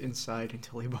souls inside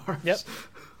until he barfs. Yep.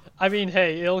 I mean,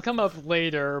 hey, it'll come up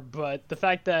later, but the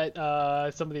fact that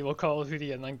somebody will call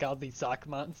Hootie an ungodly sock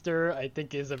monster, I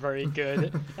think is a very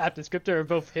good apt descriptor of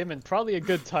both him and probably a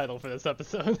good title for this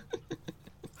episode.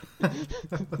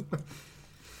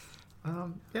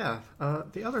 The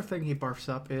other thing he barfs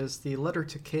up is the letter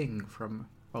to King from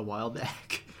a while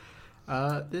back.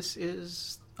 This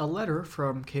is a letter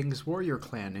from King's warrior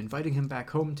clan inviting him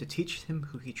back home to teach him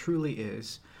who he truly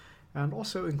is, and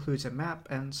also includes a map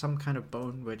and some kind of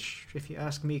bone, which, if you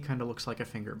ask me, kind of looks like a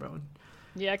finger bone.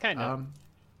 Yeah, kind of.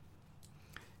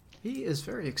 He is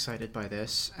very excited by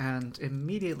this, and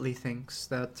immediately thinks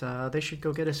that they should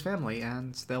go get his family,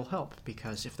 and they'll help,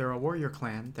 because if they're a warrior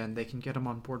clan, then they can get him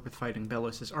on board with fighting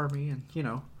Bellows' army, and,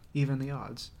 even the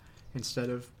odds, instead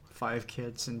of 5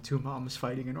 kids and 2 moms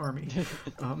fighting an army.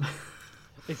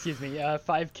 Excuse me,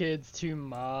 5 kids, 2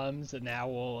 moms, an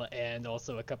owl, and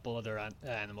also a couple other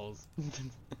animals.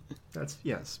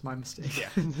 Yes, my mistake.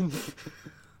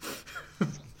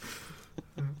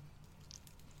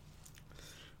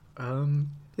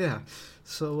 Yeah.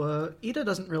 So Ida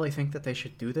doesn't really think that they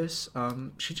should do this.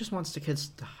 She just wants the kids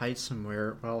to hide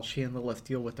somewhere while she and Lilith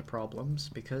deal with the problems,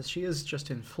 because she is just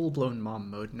in full-blown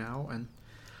mom mode now, and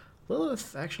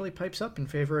Lilith actually pipes up in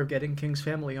favor of getting King's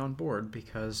family on board,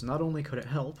 because not only could it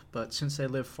help, but since they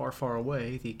live far, far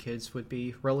away, the kids would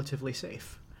be relatively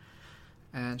safe.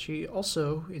 And she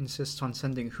also insists on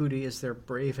sending Hootie as their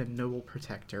brave and noble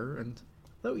protector, and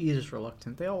though Ida is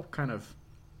reluctant, they all kind of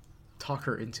talk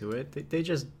her into it. They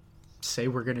just say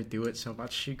we're gonna do it so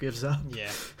much she gives up.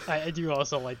 Yeah, I do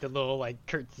also like the little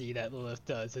curtsy that Lilith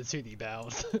does as Hootie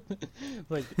bows.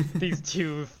 These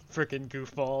 2 frickin'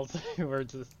 goofballs who are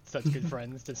just such good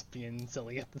friends, just being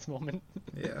silly at this moment.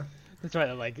 Yeah, to try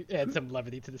to add some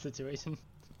levity to the situation.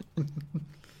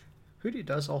 Hootie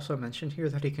does also mention here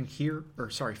that he can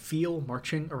feel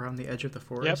marching around the edge of the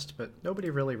forest, but nobody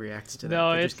really reacts to that.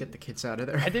 No, they just get the kids out of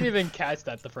there. I didn't even catch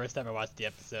that the first time I watched the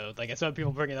episode. I saw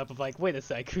people bring it up of wait a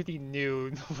sec, Hootie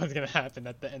knew what was going to happen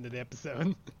at the end of the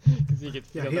episode. Because he could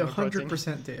feel them approaching.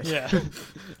 100% did. Yeah. I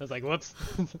was like, whoops.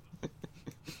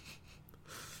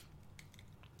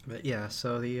 But yeah,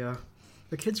 so the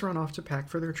kids run off to pack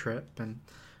for their trip, and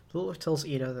Lilith tells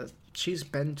Ida that she's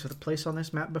been to the place on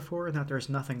this map before and that there's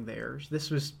nothing there. This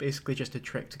was basically just a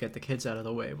trick to get the kids out of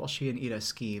the way while she and Ida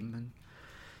scheme, and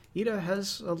Ida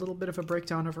has a little bit of a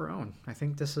breakdown of her own. I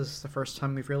think this is the first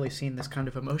time we've really seen this kind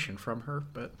of emotion from her,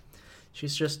 but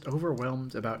she's just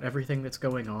overwhelmed about everything that's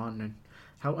going on and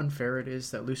how unfair it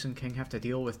is that Luce and King have to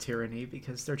deal with tyranny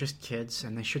because they're just kids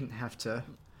and they shouldn't have to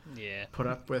put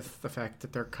up with the fact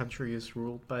that their country is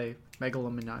ruled by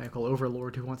megalomaniacal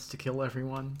overlord who wants to kill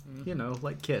everyone. Mm-hmm.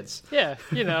 Like kids. Yeah,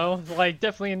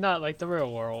 definitely not like the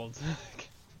real world.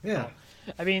 Yeah.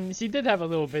 I mean, she did have a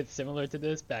little bit similar to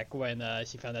this back when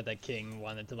she found out that King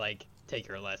wanted to take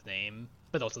her last name,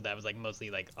 but also that was mostly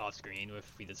off screen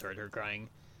if we just heard her crying.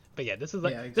 But yeah, this is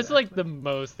this is the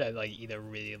most that Ida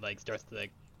really starts to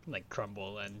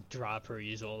crumble and drop her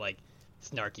usual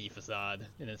snarky facade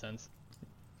in a sense.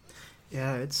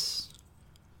 Yeah, it's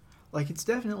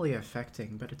definitely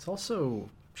affecting, but it's also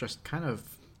just kind of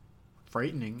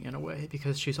frightening in a way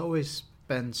because she's always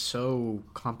been so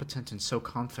competent and so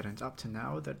confident up to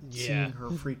now that seeing her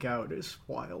freak out is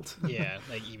wild. Yeah,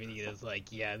 even Ida's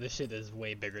this shit is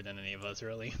way bigger than any of us,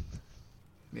 really.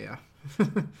 Yeah.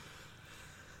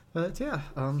 But yeah,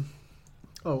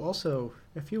 also,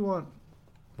 if you want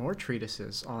more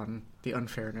treatises on the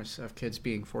unfairness of kids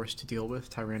being forced to deal with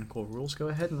tyrannical rules, go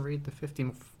ahead and read the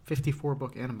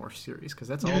 54-book Animorphs series, because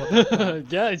that's all about that.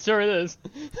 Yeah, it sure is.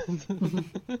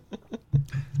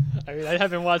 I mean, I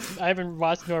haven't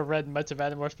watched nor read much of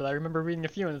Animorphs, but I remember reading a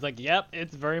few, and it's yep,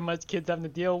 it's very much kids having to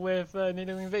deal with an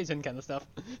alien invasion kind of stuff.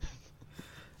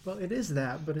 Well, it is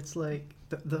that, but it's like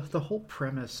the whole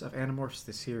premise of Animorphs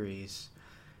the series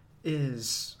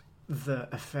is the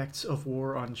effects of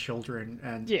war on children,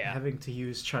 and Yeah. having to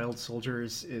use child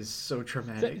soldiers is so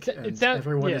traumatic, It and sounds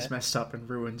everyone yeah. is messed up and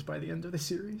ruined by the end of the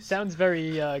series. Sounds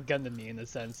very Gundam-y in the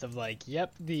sense of like,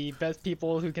 yep, the best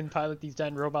people who can pilot these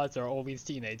giant robots are always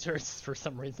teenagers for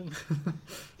some reason,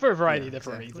 for a variety Yeah, of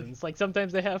different exactly. reasons. Like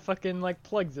sometimes they have fucking like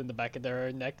plugs in the back of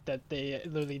their neck that they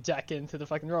literally jack into the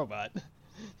fucking robot.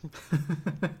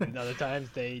 And other times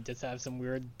they just have some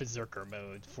weird berserker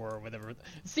mode for whatever.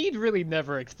 Seed really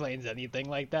never explains anything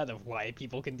like that of why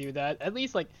people can do that. At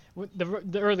least like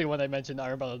the early one I mentioned,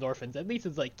 Iron Blooded Orphans. At least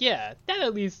it's like, yeah, that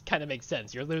at least kind of makes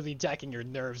sense. You're literally jacking your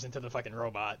nerves into the fucking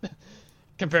robot.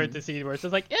 Compared Mhm. to Seed, where it's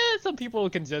just like, some people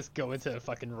can just go into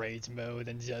fucking rage mode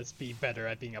and just be better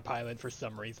at being a pilot for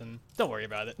some reason. Don't worry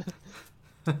about it.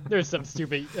 There's some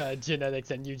stupid genetics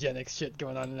and eugenics shit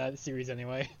going on in that series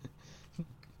anyway.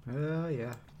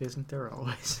 Yeah, isn't there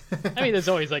always? I mean, there's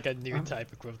always like a new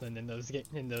type equivalent in those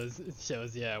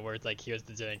shows, yeah, where it's like here's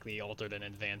the genetically altered and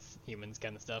advanced humans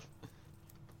kind of stuff.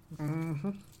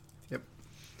 Mm-hmm. Yep.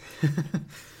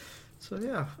 So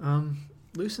yeah,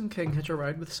 Luce and King hitch a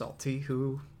ride with Salty,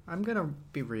 who, I'm gonna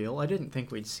be real, I didn't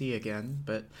think we'd see again,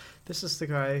 but this is the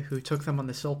guy who took them on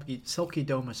the Silky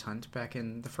Domus hunt back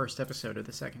in the first episode of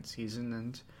the second season,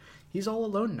 and he's all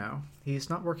alone now. He's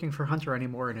not working for Hunter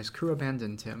anymore, and his crew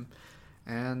abandoned him.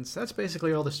 And that's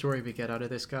basically all the story we get out of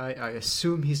this guy. I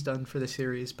assume he's done for the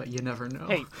series, but you never know.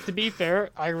 Hey, to be fair,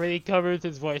 I already covered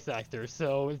his voice actor,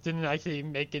 so it didn't actually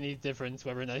make any difference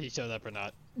whether or not he showed up or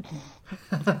not.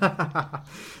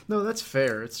 No, that's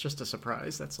fair. It's just a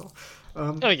surprise, that's all.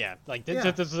 Oh yeah, like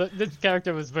Yeah. this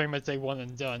character was very much a one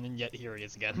and done, and yet here he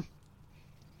is again.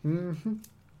 Mm-hmm.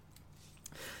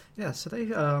 Yeah, so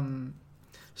they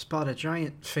spot a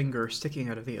giant finger sticking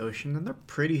out of the ocean, and they're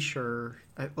pretty sure,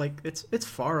 like, it's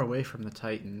far away from the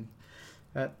Titan.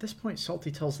 At this point,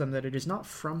 Salty tells them that it is not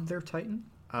from their Titan.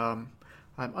 I'm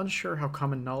unsure how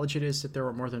common knowledge it is that there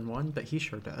were more than one, but he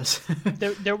sure does.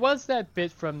 There was that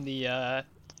bit from the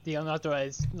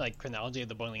unauthorized like chronology of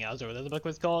the Boiling Isles or whatever the book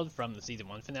was called from the season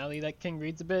 1 finale that King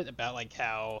reads a bit about like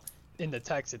how in the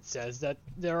text it says that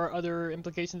there are other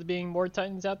implications of being more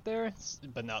Titans out there,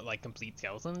 but not like complete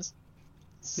skeletons.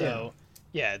 So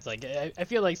yeah, it's like I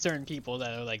feel like certain people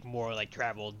that are like more like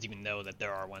traveled do know that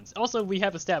there are ones. Also, we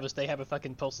have established they have a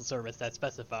fucking postal service that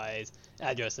specifies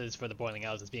addresses for the Boiling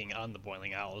Isles as being on the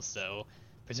Boiling Isles. So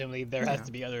presumably there has Yeah.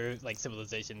 to be other like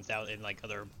civilizations out in like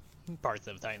other parts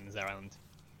of Titan's around.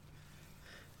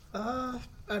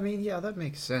 I mean, yeah, that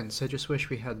makes sense. I just wish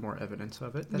we had more evidence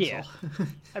of it, that's Yeah. all.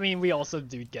 I mean, we also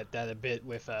do get that a bit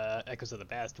with Echoes of the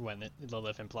Past when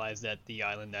Lilith implies that the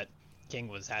island that King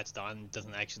was hatched on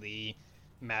doesn't actually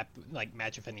match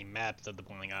with any maps of the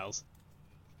Boiling Isles.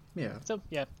 Yeah. So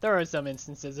yeah, there are some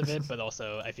instances of it, but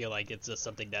also I feel like it's just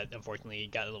something that unfortunately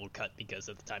got a little cut because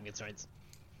of the time constraints.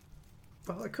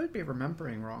 Well, I could be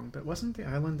remembering wrong, but wasn't the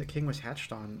island that King was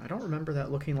hatched on? I don't remember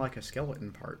that looking like a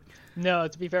skeleton part. No,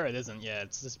 to be fair, it isn't. Yeah,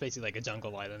 it's just basically like a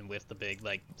jungle island with the big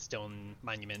like stone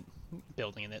monument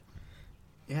building in it.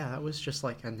 Yeah, that was just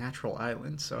like a natural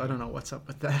island, so I don't know what's up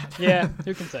with that. Yeah,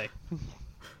 who can say?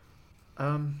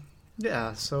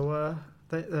 Yeah, so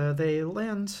they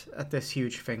land at this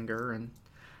huge finger,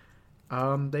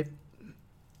 and they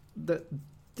the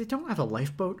they don't have a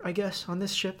lifeboat, I guess, on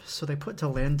this ship, so they put to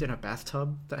land in a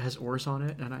bathtub that has oars on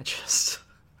it, and I just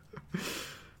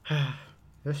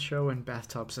this show in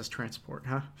bathtubs as transport,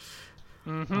 huh?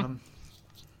 Mm-hmm.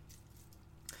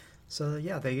 So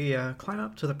yeah, they climb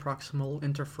up to the proximal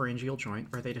interpharyngeal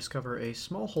joint, where they discover a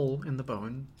small hole in the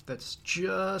bone that's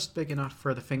just big enough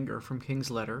for the finger from King's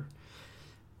letter.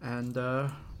 And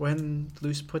when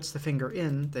Luce puts the finger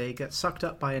in, they get sucked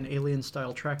up by an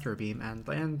alien-style tractor beam and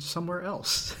land somewhere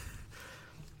else,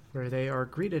 where they are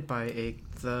greeted by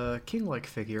the king-like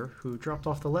figure who dropped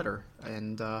off the letter,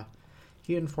 and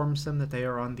he informs them that they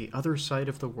are on the other side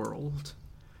of the world.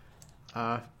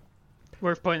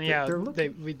 Worth pointing out,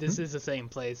 looking- this is the same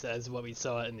place as what we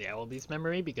saw in the Owl Beast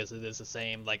memory because it is the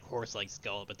same like horse-like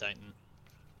skull of a Titan.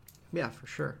 Yeah, for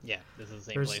sure. Yeah, this is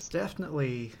the same There's place.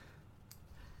 definitely...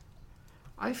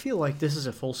 I feel like this is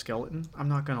a full skeleton, I'm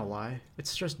not gonna lie.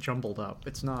 It's just jumbled up.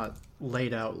 It's not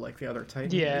laid out like the other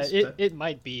Titan Yeah, is, it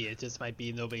might be. It just might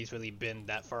be nobody's really been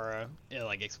that far,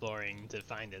 like exploring to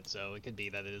find it. So it could be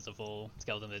that it is a full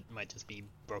skeleton that might just be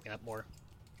broken up more.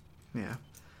 Yeah.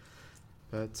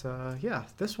 But, yeah,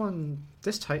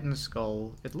 this Titan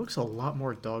skull, it looks a lot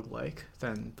more dog-like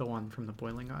than the one from the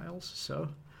Boiling Isles, so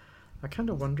I kind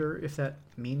of wonder if that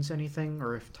means anything,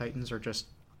 or if Titans are just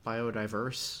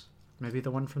biodiverse, Maybe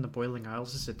the one from the Boiling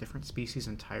Isles is a different species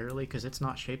entirely, because it's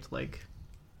not shaped like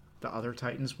the other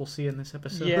Titans we'll see in this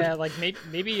episode. Yeah, like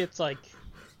maybe it's like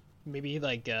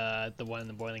the one in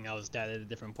the Boiling Isles died at a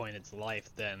different point in its life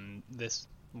than this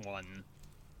one.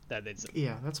 That it's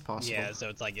Yeah, that's possible. Yeah, so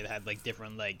it's like it had like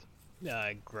different like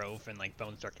growth and like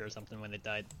bone structure or something when it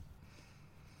died.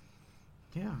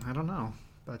 Yeah, I don't know.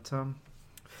 But,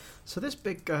 so this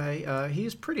big guy, he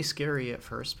is pretty scary at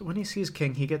first, but when he sees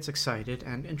King, he gets excited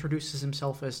and introduces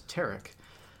himself as Tarek.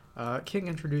 King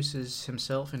introduces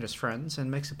himself and his friends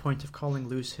and makes a point of calling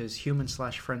Luce his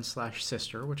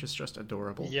human/friend/sister, which is just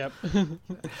adorable. Yep.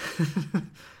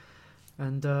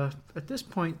 And at this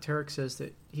point, Tarek says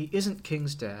that he isn't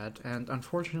King's dad, and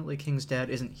unfortunately King's dad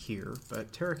isn't here,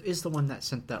 but Tarek is the one that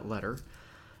sent that letter.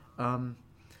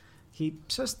 He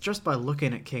says just by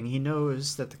looking at King, he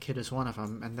knows that the kid is one of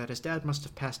them, and that his dad must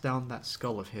have passed down that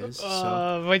skull of his.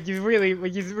 So... when you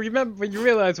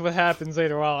realize what happens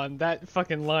later on, that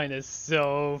fucking line is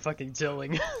so fucking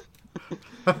chilling.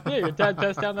 Yeah, your dad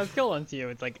passed down that skull onto you.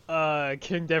 It's like,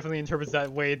 King definitely interprets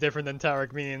that way different than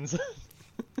Tarek means.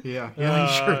 Yeah, he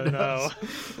sure does.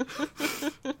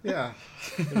 Yeah.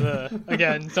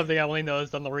 Again, something I only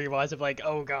noticed on the rewatch of like,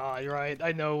 oh god, right,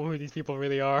 I know who these people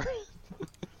really are.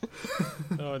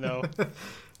 Oh no.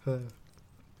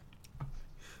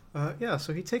 Yeah,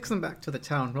 so he takes them back to the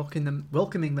town,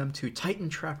 welcoming them to Titan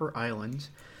Trapper Island.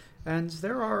 And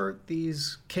there are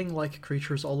these king-like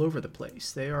creatures all over the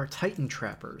place. They are Titan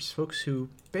Trappers, folks who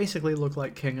basically look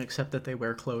like King except that they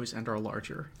wear clothes and are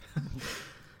larger.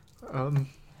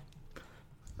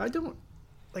 I don't...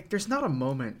 Like, there's not a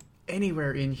moment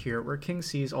anywhere in here where King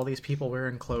sees all these people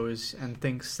wearing clothes and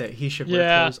thinks that he should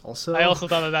wear clothes also. I also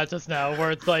thought of that just now,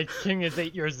 where it's like King is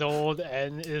 8 years old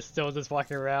and is still just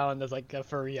walking around as like a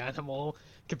furry animal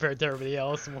compared to everybody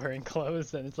else wearing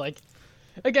clothes, and it's like,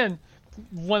 again,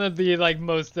 one of the like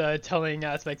most telling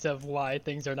aspects of why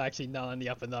things are actually not on the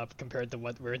up and up compared to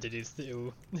what we're introduced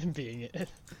to being it.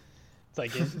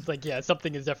 It's like yeah,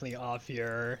 something is definitely off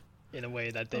here in a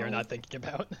way that they are not thinking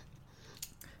about.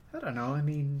 I don't know. I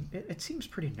mean, it seems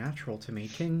pretty natural to me.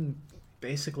 King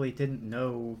basically didn't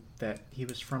know that he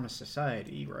was from a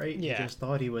society, right? Yeah. He just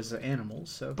thought he was an animal.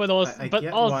 So, but also, I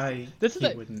get why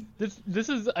he wouldn't. This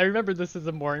is. I remember this is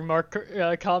a Mooring Mark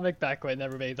comic back when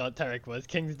everybody thought Tarek was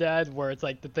King's dad. Where it's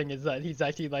like the thing is that he's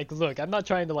actually like, look, I'm not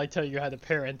trying to like tell you how to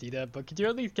parent either, but could you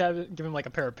at least give him like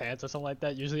a pair of pants or something like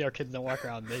that? Usually our kids don't walk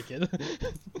around naked.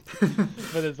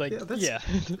 But it's like, yeah.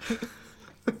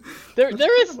 There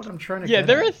is what I'm trying to yeah, get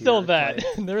there at is still here. that.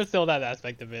 Like, there is still that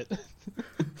aspect of it.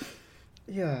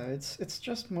 yeah, it's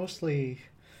just mostly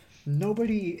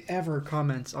nobody ever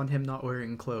comments on him not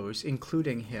wearing clothes,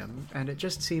 including him, and it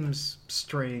just seems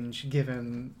strange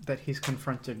given that he's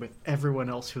confronted with everyone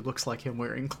else who looks like him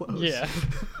wearing clothes. Yeah.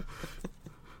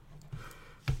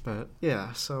 But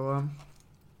yeah, so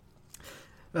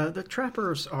the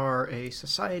Trappers are a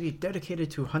society dedicated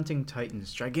to hunting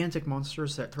titans, gigantic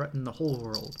monsters that threaten the whole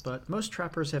world, but most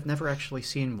trappers have never actually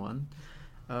seen one.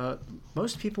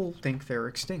 Most people think they're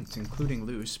extinct, including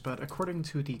Luce, but according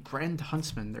to the Grand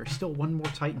Huntsman, there's still one more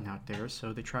titan out there,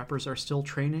 so the Trappers are still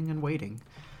training and waiting.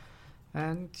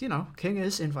 And, you know, King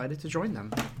is invited to join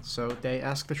them, so they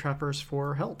ask the Trappers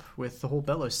for help with the whole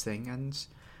Bellows thing, and...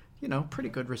 you know, pretty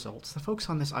good results. The folks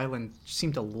on this island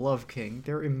seem to love King.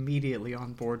 They're immediately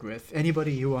on board with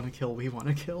anybody you want to kill, we want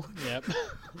to kill. Yep.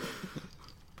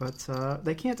 But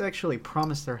they can't actually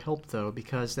promise their help, though,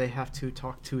 because they have to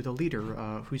talk to the leader,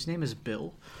 whose name is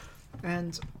Bill.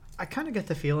 And I kind of get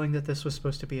the feeling that this was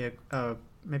supposed to be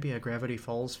maybe a Gravity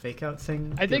Falls fake-out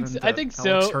thing. I think so.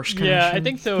 Yeah, I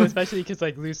think so, especially because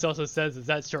like Luce also says, is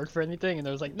that short for anything? And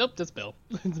I was like, nope, just Bill.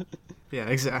 Yeah,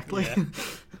 exactly. Yeah.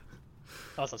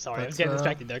 Also, sorry, I was getting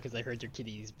distracted there because I heard your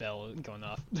kitty's bell going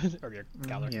off. Or your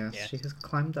collar. Yes, yeah. She has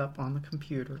climbed up on the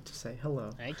computer to say hello.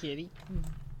 Hi, kitty.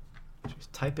 She's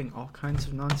typing all kinds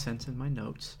of nonsense in my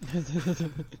notes.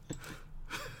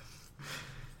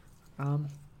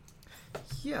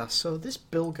 Yeah, so this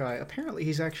Bill guy, apparently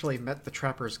he's actually met the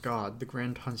Trapper's god, the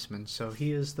Grand Huntsman, so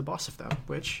he is the boss of them,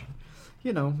 which,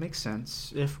 you know, makes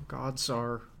sense. If gods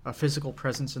are a physical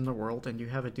presence in the world and you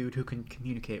have a dude who can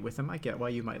communicate with them, I get why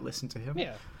you might listen to him.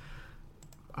 Yeah.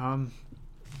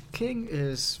 King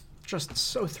is just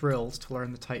so thrilled to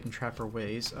learn the Titan Trapper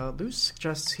ways. Luce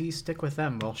suggests he stick with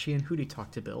them while she and Hootie talk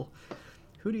to Bill.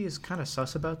 Hootie is kind of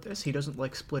sus about this. He doesn't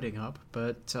like splitting up,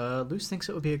 but Luce thinks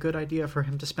it would be a good idea for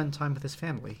him to spend time with his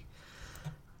family.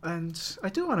 And I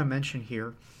do want to mention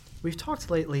here, we've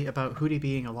talked lately about Hootie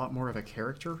being a lot more of a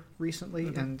character recently,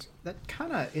 and that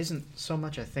kind of isn't so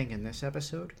much a thing in this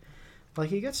episode. Like,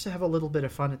 he gets to have a little bit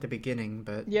of fun at the beginning,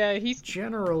 but Yeah, he's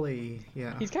generally,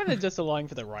 yeah. he's kind of just along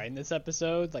for the ride in this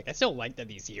episode. Like, I still like that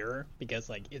he's here because,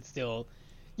 like, it's still,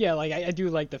 yeah, like I do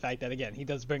like the fact that again he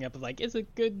does bring up like it's a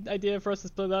good idea for us to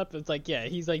split up. It's like yeah,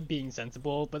 he's like being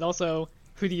sensible, but also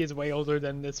Hootie is way older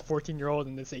than this 14-year-old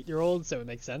and this 8-year-old, so it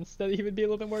makes sense that he would be a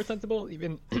little bit more sensible,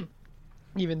 even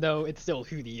though it's still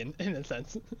Hootie in a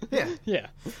sense. Yeah. Yeah.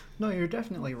 No, you're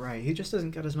definitely right. He just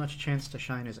doesn't get as much chance to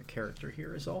shine as a character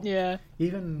here, is all. Yeah.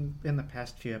 Even in the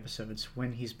past few episodes,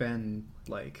 when he's been,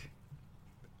 like,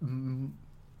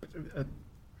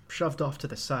 shoved off to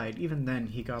the side, even then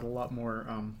he got a lot more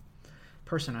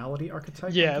personality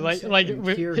archetype. Yeah, like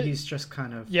here he's just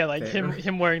kind of like there.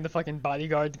 him wearing the fucking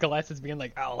bodyguard glasses, being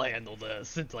like, "I'll handle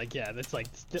this." It's like that's like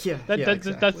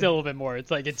exactly. That's still a little bit more.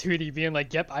 It's like it's Hootie being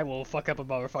like, "Yep, I will fuck up a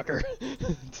motherfucker."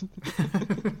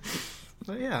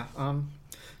 But yeah,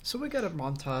 so we got a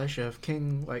montage of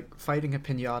King like fighting a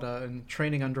piñata and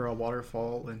training under a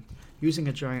waterfall and using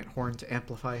a giant horn to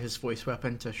amplify his voice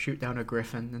weapon to shoot down a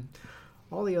griffin, and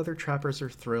all the other trappers are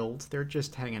thrilled. They're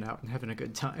just hanging out and having a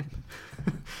good time.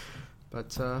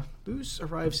 But Booze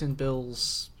arrives in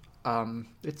Bill's,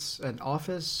 it's an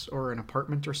office or an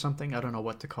apartment or something. I don't know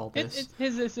what to call this.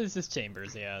 This is his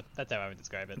chambers, yeah. That's how I would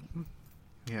describe it.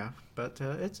 Yeah, but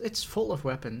it's full of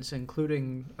weapons,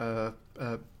 including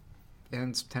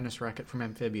Anne's tennis racket from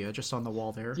Amphibia just on the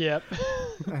wall there. Yep.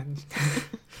 And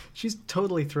she's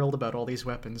totally thrilled about all these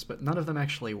weapons, but none of them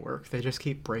actually work. They just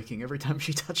keep breaking every time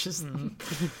she touches them.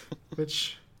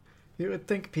 Which you would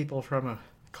think people from a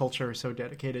culture so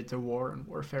dedicated to war and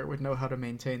warfare would know how to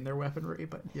maintain their weaponry,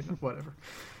 but you know, whatever.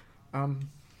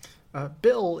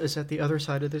 Bill is at the other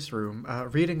side of this room,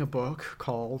 reading a book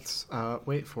called,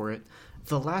 wait for it,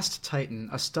 The Last Titan,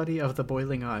 A Study of the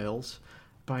Boiling Isles,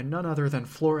 by none other than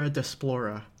Flora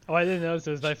Desplora. Oh, I didn't know it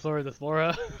was by Flora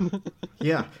Desplora.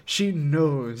 Yeah, she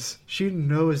knows. She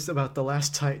knows about The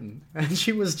Last Titan, and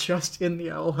she was just in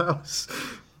the Owl House.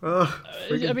 Oh,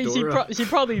 I mean, she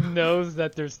probably knows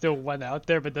that there's still one out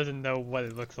there, but doesn't know what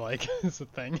it looks like. Is the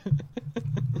thing.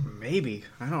 Maybe,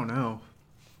 I don't know.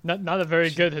 Not a very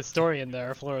good historian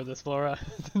there, Flora Desplora.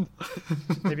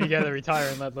 Maybe you gotta retire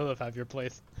and let Lilith have your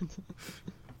place.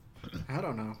 I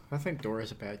don't know. I think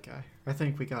Dora's a bad guy. I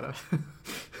think we gotta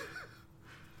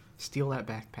steal that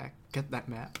backpack, get that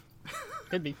map.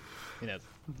 Could be. Who knows?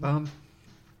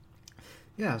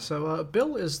 Yeah, so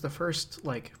Bill is the first,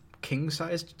 like,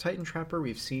 king-sized Titan Trapper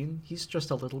we've seen. He's just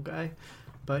a little guy,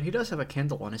 but he does have a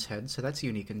candle on his head, so that's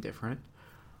unique and different.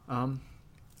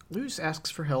 Luz asks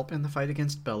for help in the fight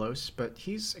against Bellows, but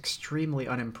he's extremely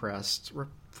unimpressed,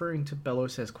 referring to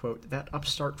Bellows as, quote, that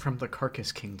upstart from the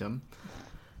Carcass Kingdom.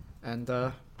 And,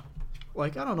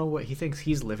 like, I don't know what he thinks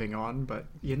he's living on, but,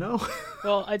 you know?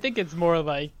 Well, I think it's more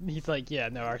like, he's like, yeah,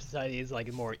 no, our society is,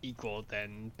 like, more equal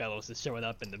than Bellows is showing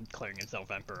up and declaring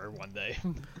himself emperor one day.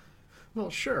 Well,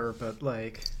 sure, but,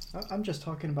 like, I'm just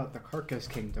talking about the Carcass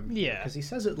Kingdom here, yeah. Because he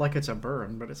says it like it's a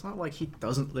burn, but it's not like he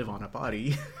doesn't live on a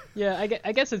body. Yeah,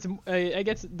 I guess it's, I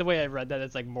guess the way I read that,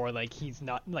 it's, like, more like he's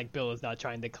not, like, Bill is not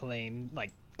trying to claim,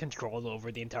 like, control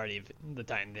over the entirety of the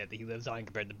Titan that he lives on,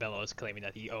 compared to Bellows claiming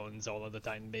that he owns all of the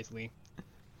Titan, basically.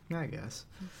 I guess.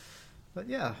 But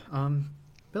yeah,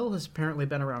 Bill has apparently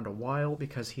been around a while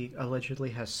because he allegedly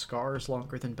has scars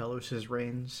longer than Bellows'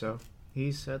 reign, so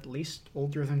he's at least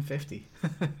older than 50.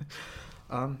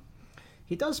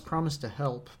 He does promise to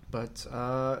help, but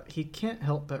he can't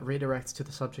help but redirects to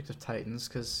the subject of Titans,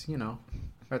 because, you know,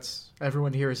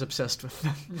 everyone here is obsessed with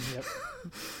them. Yep.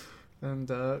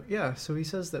 And, yeah, so he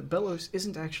says that Bellows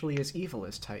isn't actually as evil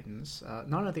as Titans.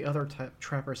 None of the other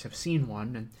trappers have seen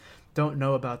one, and don't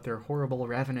know about their horrible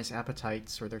ravenous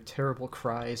appetites, or their terrible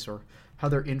cries, or how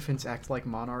their infants act like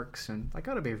monarchs, and I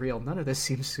gotta be real, none of this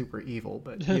seems super evil,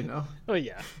 but, you know. Oh,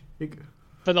 yeah.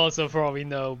 But also, for all we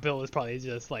know, Bill is probably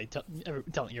just, like,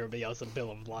 telling everybody else a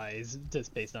bill of lies,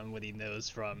 just based on what he knows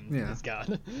from his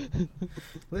god.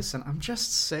 Listen, I'm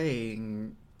just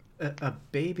saying, a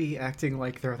baby acting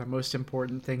like they're the most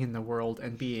important thing in the world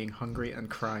and being hungry and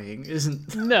crying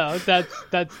isn't... No,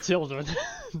 that's children.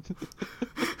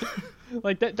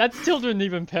 Like, that's children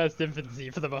even past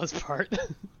infancy, for the most part.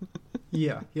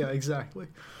 Yeah, exactly.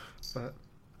 But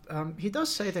he does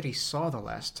say that he saw the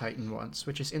last Titan once,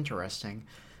 which is interesting,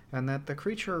 and that the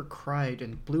creature cried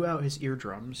and blew out his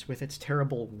eardrums with its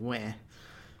terrible weh.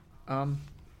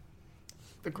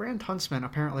 The Grand Huntsman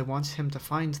apparently wants him to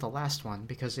find the last one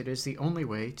because it is the only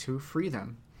way to free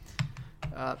them.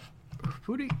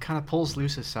 Hootie kind of pulls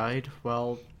Luce aside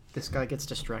while this guy gets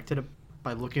distracted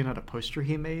by looking at a poster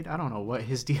he made. I don't know what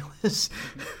his deal is.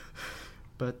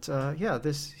 But yeah,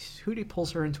 this Hootie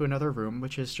pulls her into another room,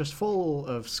 which is just full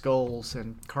of skulls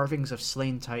and carvings of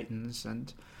slain titans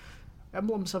and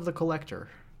emblems of the Collector.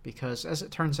 Because, as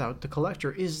it turns out, the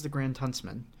Collector is the Grand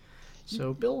Huntsman.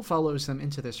 So Bill follows them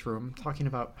into this room, talking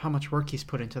about how much work he's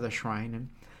put into the shrine, and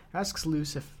asks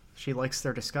Luce if she likes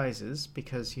their disguises,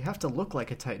 because you have to look like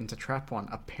a titan to trap one,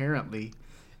 apparently.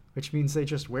 Which means they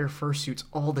just wear fursuits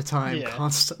all the time,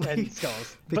 constantly. And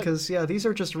skulls. Because, these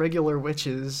are just regular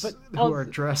witches who are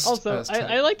dressed as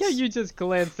titans. I like how you just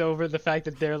glanced over the fact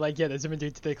that they're like, there's imagery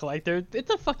to the Collector. It's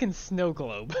a fucking snow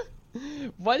globe.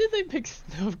 Why did they pick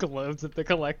snow globes at the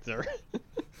Collector?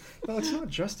 Well, it's not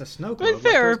just a snow globe. But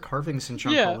fair. There's carvings and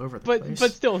junk all over the place.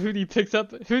 But still, Hootie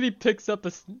picks up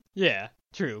a... Yeah,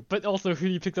 true. But also,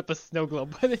 Hootie picks up a snow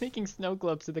globe. Why are they making snow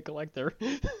globes to the Collector?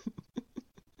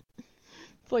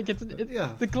 Like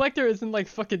the Collector isn't like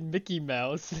fucking Mickey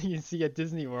Mouse you see at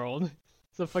Disney World.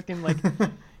 It's a fucking like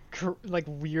like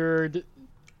weird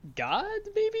god,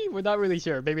 maybe? We're not really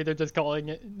sure. Maybe they're just calling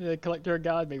it the Collector a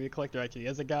god. Maybe the Collector actually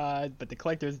is a god, but the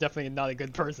Collector is definitely not a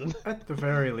good person. At the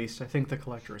very least, I think the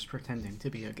Collector is pretending to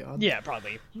be a god. Yeah,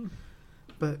 probably.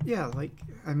 But yeah,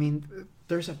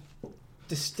 there's a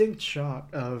distinct shot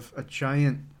of a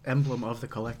giant emblem of the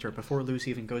Collector before Luce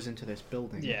even goes into this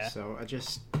building. Yeah. So I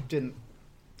just didn't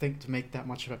think to make that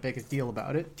much of a big a deal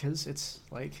about it, because it's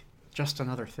like just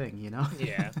another thing,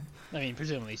 Yeah. I mean,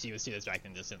 presumably she was too distracted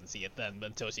and just didn't see it then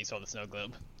until she saw the snow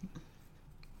globe.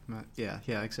 Yeah,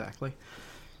 exactly.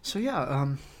 So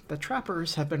the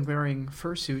trappers have been wearing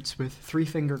fursuits with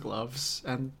 3-finger gloves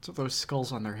and those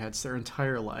skulls on their heads their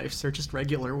entire lives. They're just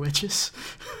regular witches.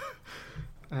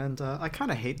 And I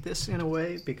kind of hate this in a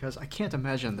way, because I can't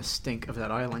imagine the stink of that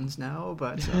island now,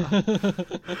 but...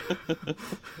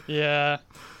 Yeah.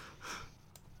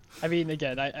 I mean,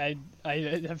 again, I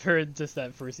have heard just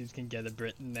that fursuits can get a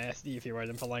bit nasty if you wear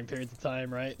them for long periods of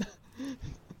time, right?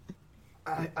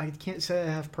 I can't say I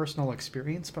have personal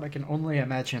experience, but I can only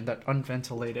imagine that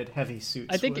unventilated heavy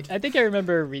suits I think I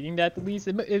remember reading that at least.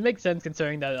 It makes sense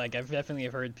considering that like I've definitely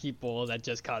heard people that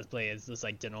just cosplay as just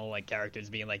like general like characters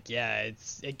being like, yeah,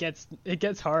 it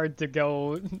gets hard to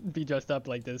go be dressed up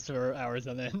like this for hours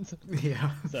on end.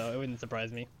 Yeah. So it wouldn't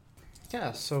surprise me.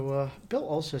 Yeah, so Bill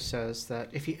also says that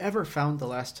if he ever found the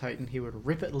last Titan, he would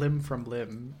rip it limb from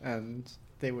limb, and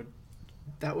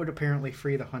that would apparently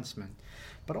free the huntsman.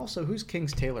 But also, who's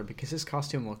King's tailor? Because his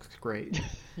costume looks great.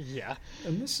 Yeah.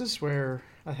 And this is where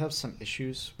I have some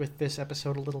issues with this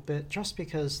episode a little bit, just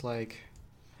because, like,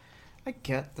 I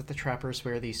get that the trappers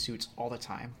wear these suits all the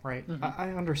time, right? Mm-hmm.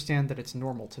 I understand that it's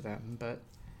normal to them, but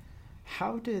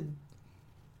how did...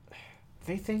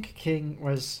 They think King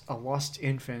was a lost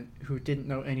infant who didn't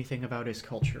know anything about his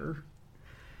culture.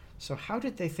 So how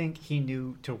did they think he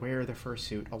knew to wear the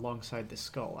fursuit alongside the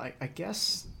skull? I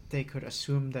guess they could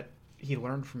assume that he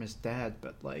learned from his dad,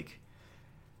 but, like,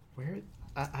 where...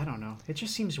 I don't know. It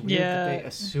just seems weird that they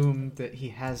assume that he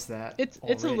has that It's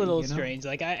already, a little strange.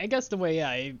 Like, I guess the way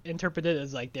I interpret it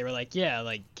is, like, they were like, yeah,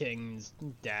 like, King's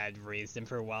dad raised him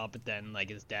for a while, but then, like,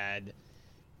 his dad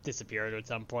disappeared at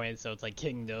some point, so it's like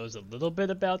King knows a little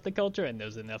bit about the culture and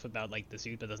knows enough about, like, the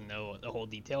suit, but doesn't know the whole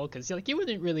detail, because, like, you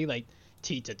wouldn't really, like,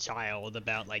 teach a child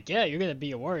about, like, yeah, you're gonna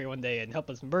be a warrior one day and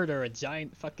help us murder a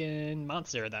giant fucking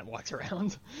monster that walks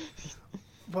around.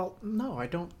 Well, no, I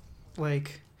don't,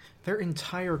 like... Their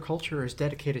entire culture is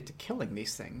dedicated to killing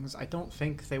these things. I don't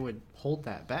think they would hold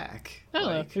that back. I don't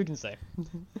know. Who can say?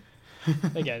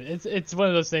 Again, it's one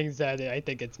of those things that I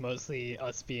think it's mostly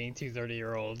us being two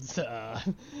 30-year-olds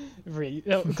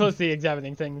closely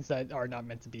examining things that are not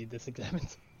meant to be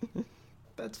disexamined.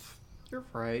 You're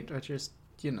right. I just,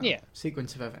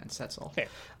 sequence of events, that's all. Fair.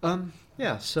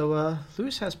 So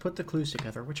Luce has put the clues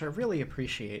together, which I really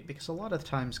appreciate, because a lot of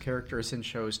times characters in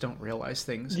shows don't realize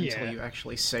things until you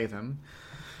actually say them.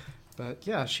 But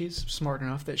yeah, she's smart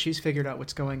enough that she's figured out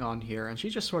what's going on here, and she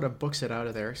just sort of books it out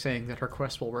of there, saying that her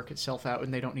quest will work itself out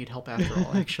and they don't need help after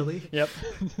all, actually. Yep.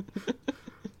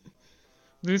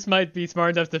 Luce might be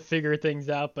smart enough to figure things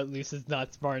out, but Luce is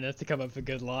not smart enough to come up with a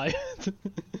good lie.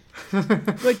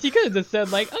 Like, she could have just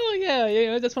said, like, oh,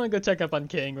 yeah, I just want to go check up on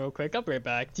King real quick. I'll be right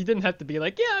back. She didn't have to be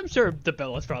like, yeah, I'm sure the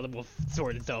Bellas problem will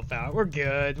sort itself out. We're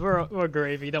good. We're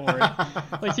gravy. Don't worry.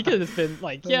 Like, she could have just been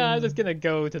like, yeah, I'm just going to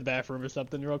go to the bathroom or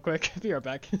something real quick. Be right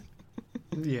back.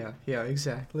 Yeah,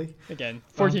 exactly. Again,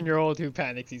 14-year-old who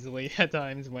panics easily at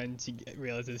times when she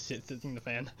realizes shit's hitting the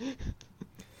fan.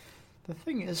 The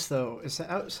thing is, though, is that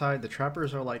outside the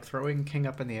trappers are, like, throwing King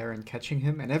up in the air and catching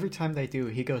him, and every time they do,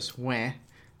 he goes, wah,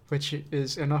 which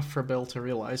is enough for Bill to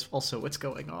realize also what's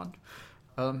going on.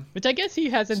 Which I guess he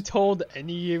hasn't told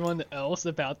anyone else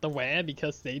about the wah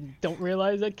because they don't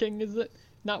realize that King is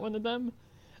not one of them.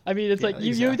 I mean, it's Yeah, like you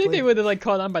would think exactly. they would have like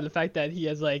caught on by the fact that he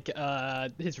has like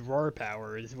his roar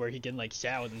powers where he can like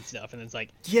shout and stuff, and it's like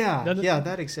Yeah, none of, yeah,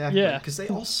 that exactly. yeah. Because they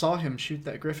all saw him shoot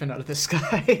that griffin out of the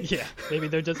sky. Yeah, maybe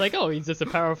they're just like, oh, he's just a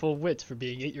powerful witch for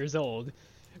being 8 years old,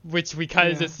 which we kind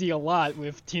of Yeah. just see a lot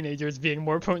with teenagers being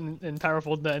more potent and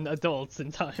powerful than adults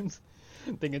sometimes.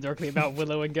 Thinking directly about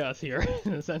Willow and Gus here,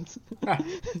 in a sense.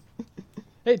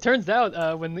 Hey, it turns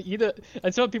out when Ida,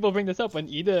 and some people bring this up when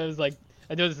Ida is like,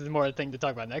 I know this is more a thing to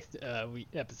talk about next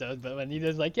episode, but when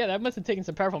Ida's like, yeah, that must have taken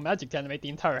some powerful magic to animate the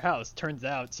entire house. Turns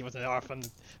out she wasn't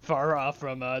far off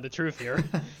from the truth here,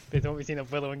 based on what we've seen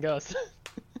of Willow and Gus.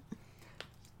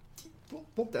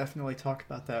 We'll definitely talk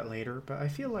about that later, but I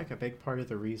feel like a big part of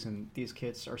the reason these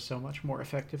kids are so much more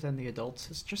effective than the adults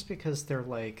is just because they're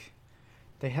like,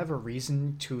 they have a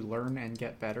reason to learn and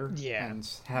get better, Yeah. and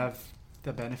have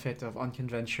the benefit of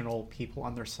unconventional people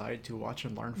on their side to watch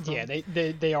and learn from. Yeah,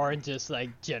 they aren't just like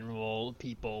general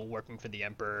people working for the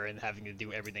Emperor and having to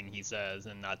do everything he says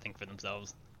and not think for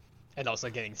themselves. And also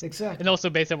Exactly. and also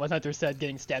based on what Hunter said,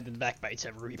 getting stabbed in the back by each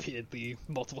other repeatedly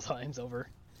multiple times over.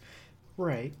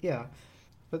 Right, yeah.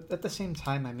 But at the same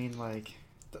time, I mean, like,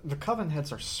 the Coven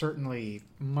Heads are certainly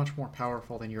much more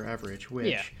powerful than your average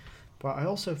witch. Yeah. But I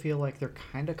also feel like they're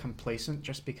kind of complacent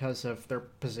just because of their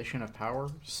position of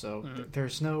power. So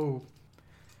there's no...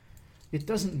 It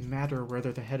doesn't matter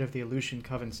whether the head of the Illusion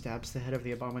Coven stabs the head of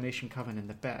the Abomination Coven in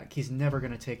the back. He's never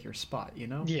going to take your spot, you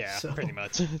know? Yeah, So- pretty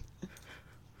much.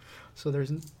 So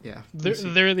there's... Yeah.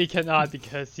 Literally cannot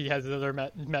because he has another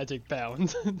magic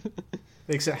bound.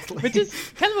 Exactly. Which is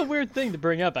kind of a weird thing to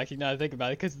bring up, actually, now that I think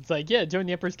about it, because it's like, yeah, join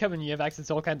the Emperor's Coven, you have access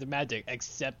to all kinds of magic,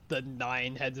 except the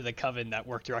 9 heads of the Coven that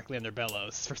work directly under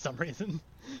Bellows, for some reason.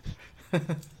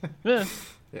 Eh,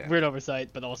 Yeah. Weird oversight,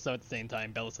 but also at the same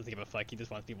time, Bellows doesn't give a fuck, he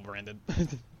just wants people branded.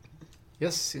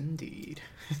 Yes, indeed.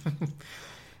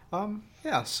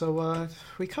 Yeah, so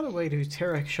we cut away to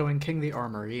Tarek showing King the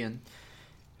armory and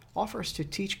offers to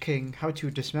teach King how to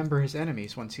dismember his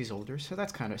enemies once he's older, so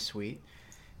that's kind of sweet.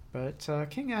 But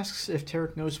King asks if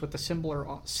Tarek knows what the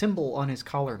symbol on his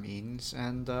collar means,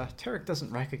 and Tarek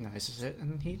doesn't recognize it,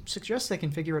 and he suggests they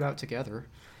can figure it out together.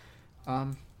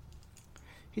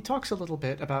 He talks a little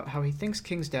bit about how he thinks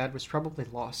King's dad was probably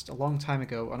lost a long time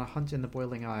ago on a hunt in the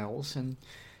Boiling Isles, and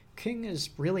King is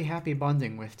really happy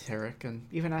bonding with Tarek, and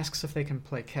even asks if they can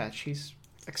play catch. He's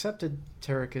accepted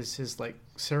Tarek as his, like,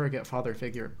 surrogate father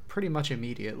figure pretty much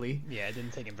immediately. Yeah, it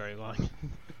didn't take him very long.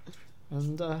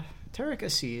 And Tarek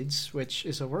accedes, which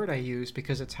is a word I use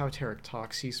because it's how Tarek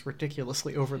talks. He's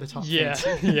ridiculously over-the-top Yeah,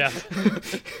 fancy. yeah.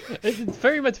 It's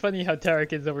very much funny how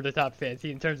Tarek is over the top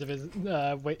fancy in terms of his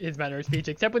manner of speech,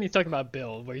 except when he's talking about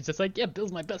Bill, where he's just like, yeah,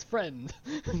 Bill's my best friend.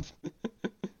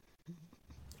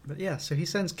 But yeah, so he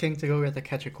sends King to go get the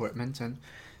catch equipment, and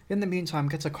in the meantime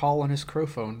gets a call on his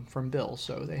crowphone from Bill.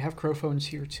 So they have crowphones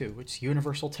here too. It's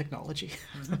universal technology.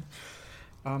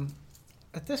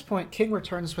 At this point, King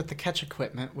returns with the catch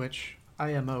equipment, which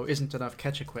IMO isn't enough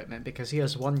catch equipment because he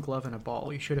has one glove and a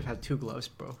ball. You should have had 2 gloves,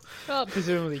 bro. Well,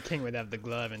 presumably King would have the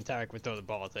glove and Tarek would throw the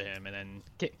ball to him, and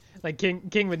then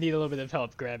King would need a little bit of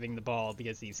help grabbing the ball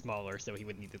because he's smaller, so he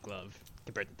would need the glove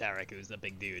compared to Tarek, who's a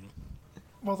big dude.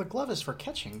 Well, the glove is for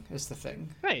catching, is the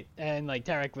thing. Right, and like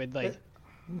Tarek would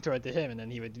throw it to him, and then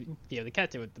he would be able to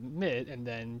catch it with the mitt, and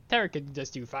then Tarek could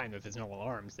just do fine with his normal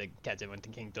arms to catch it when the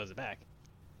King throws it back.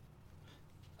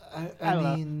 I don't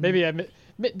know. mean... Maybe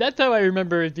that's how I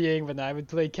remember it being when I would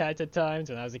play catch at times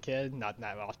when I was a kid. Not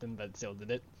that often, but still did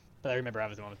it. But I remember I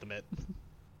was the one with the mitt.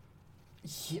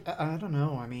 Yeah, I don't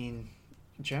know. I mean,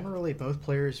 generally both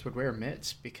players would wear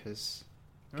mitts because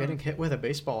getting hit with a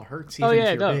baseball hurts even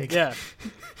if you're big. Yeah.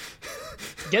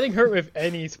 Getting hurt with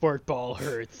any sport ball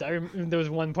hurts. There was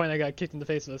one point I got kicked in the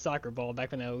face with a soccer ball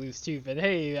back when I had a loose tooth, and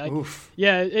hey,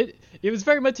 it was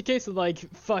very much a case of like,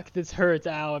 fuck, this hurts,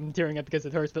 ow, I'm tearing up because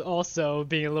it hurts, but also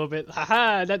being a little bit,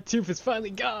 haha, that tooth is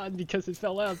finally gone because it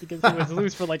fell out because it was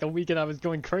loose for like a week and I was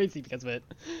going crazy because of it.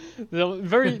 So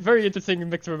very, very interesting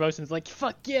mix of emotions, like,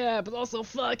 fuck yeah, but also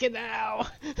fucking ow.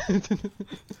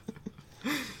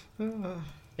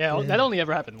 Yeah, that only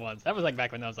ever happened once. That was like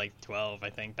back when I was like 12,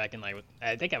 I think. Back in like,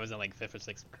 I think I was in like 5th or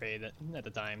 6th grade at the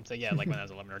time. So yeah, like when I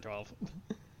was 11 or 12.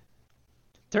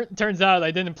 Turns out I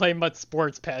didn't play much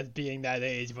sports past being that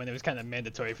age when it was kind of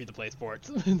mandatory for you to play sports.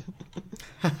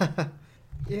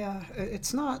 Yeah,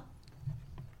 it's not...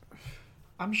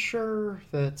 I'm sure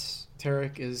that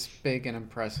Tarek is big and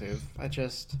impressive. I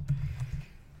just...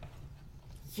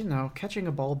 You know, catching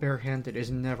a ball barehanded is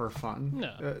never fun.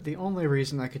 No. The only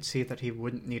reason I could see that he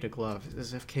wouldn't need a glove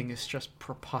is if King is just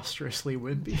preposterously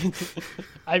wimpy.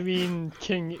 I mean,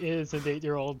 King is an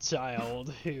 8-year-old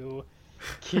child who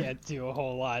can't do a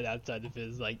whole lot outside of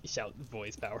his like shout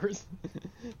voice powers.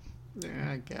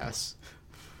 Yeah, I guess.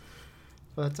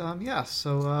 But yeah,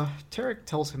 so Tarek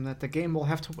tells him that the game will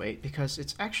have to wait because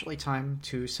it's actually time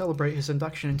to celebrate his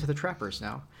induction into the Trappers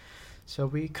now. So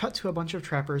we cut to a bunch of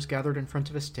trappers gathered in front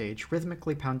of a stage,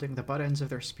 rhythmically pounding the butt ends of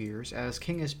their spears as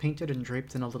King is painted and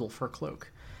draped in a little fur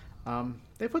cloak.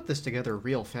 They put this together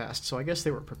real fast, so I guess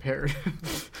they were prepared.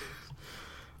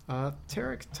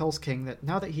 Tarek tells King that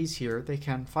now that he's here, they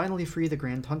can finally free the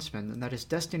Grand Huntsman, and that his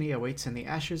destiny awaits in the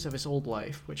ashes of his old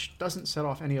life, which doesn't set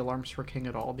off any alarms for King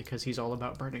at all, because he's all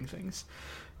about burning things.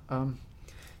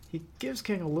 He gives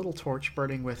King a little torch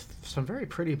burning with some very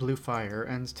pretty blue fire,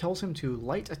 and tells him to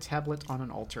light a tablet on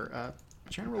an altar.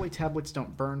 Generally, tablets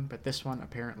don't burn, but this one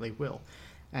apparently will.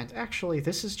 And actually,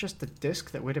 this is just the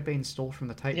disc that Wittebane stole from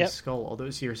the Titan's skull all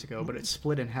those years ago, but it's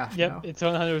split in half now. Yep, it's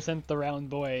 100% the round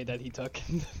boy that he took.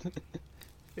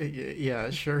 Yeah,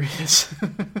 it sure is.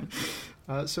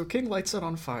 So King lights it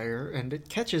on fire, and it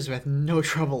catches with no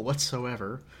trouble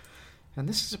whatsoever. And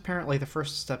this is apparently the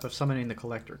first step of summoning the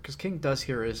Collector, because King does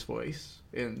hear his voice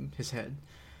in his head.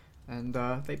 And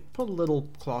they put a little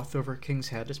cloth over King's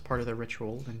head as part of the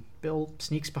ritual, and Bill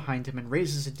sneaks behind him and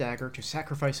raises a dagger to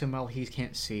sacrifice him while he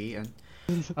can't see, and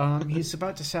he's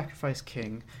about to sacrifice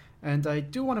King. And I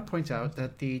do want to point out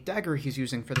that the dagger he's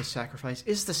using for this sacrifice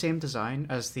is the same design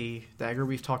as the dagger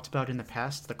we've talked about in the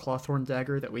past, the Clawthorn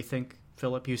dagger that we think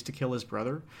Philip used to kill his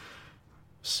brother.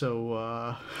 So,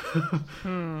 I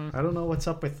don't know what's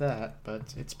up with that,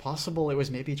 but it's possible it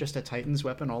was maybe just a Titan's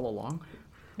weapon all along.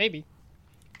 Maybe.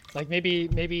 Like maybe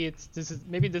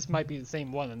this might be the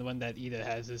same one, and the one that Ida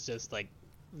has is just like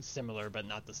similar but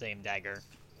not the same dagger.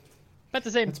 But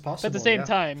at the same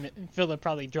time, Philip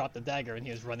probably dropped the dagger and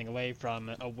he was running away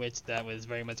from a witch that was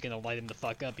very much gonna light him the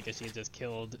fuck up because she had just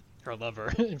killed her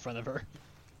lover in front of her.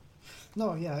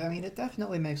 No, yeah, I mean, it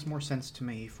definitely makes more sense to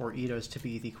me for Ida's to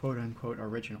be the quote-unquote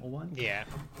original one. Yeah.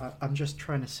 I'm just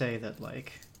trying to say that,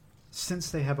 like, since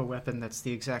they have a weapon that's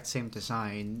the exact same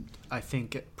design, I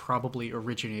think it probably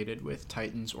originated with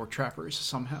Titans or Trappers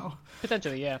somehow.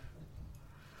 Potentially, yeah.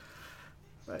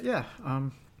 But yeah,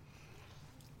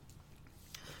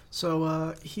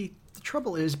 so, the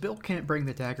trouble is, Bill can't bring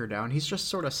the dagger down. He's just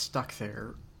sort of stuck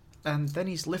there. And then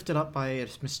he's lifted up by a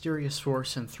mysterious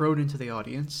force and thrown into the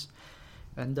audience.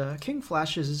 And King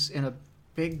vanishes in a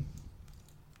big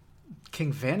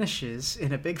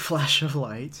flash of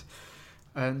light.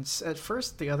 And at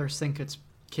first the others think it's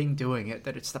King doing it,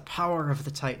 that it's the power of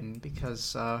the Titan,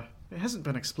 because it hasn't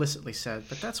been explicitly said,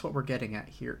 but that's what we're getting at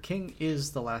here. King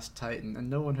is the last Titan, and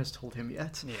no one has told him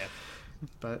yet. Yeah.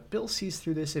 But Bill sees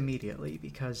through this immediately,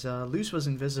 because Luz was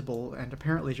invisible and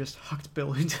apparently just hucked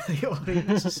Bill into the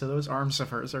audience, so those arms of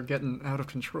hers are getting out of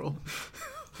control.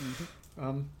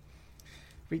 Mm-hmm.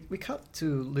 We cut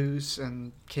to Luz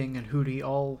and King and Hootie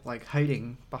all, like,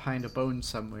 hiding behind a bone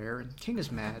somewhere, and King is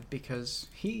mad because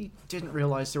he didn't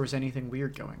realize there was anything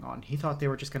weird going on. He thought they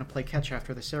were just going to play catch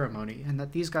after the ceremony, and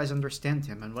that these guys understand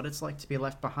him and what it's like to be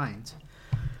left behind.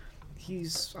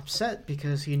 He's upset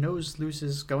because he knows Luz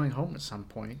is going home at some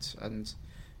point, and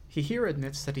he here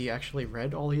admits that he actually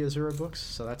read all the Azura books,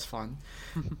 so that's fun.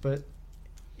 But,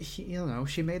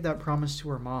 she made that promise to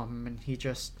her mom, and he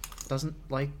just doesn't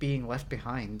like being left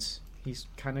behind. He's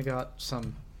kind of got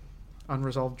some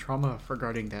unresolved trauma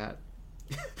regarding that.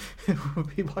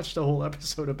 We watched a whole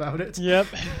episode about it. Yep.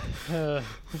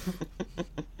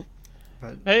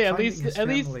 But hey,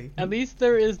 at least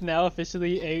there is now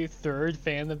officially a third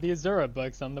fan of the Azura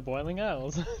books on the Boiling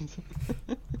Isles.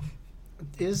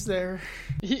 Is there?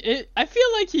 I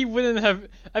feel like he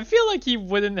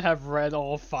wouldn't have read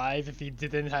all 5 if he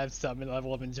didn't have some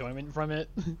level of enjoyment from it.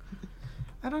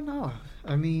 I don't know.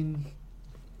 I mean,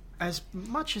 as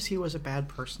much as he was a bad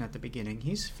person at the beginning,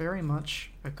 he's very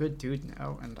much a good dude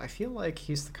now, and I feel like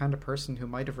he's the kind of person who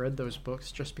might have read those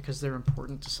books just because they're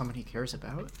important to someone he cares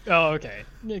about. Oh, okay.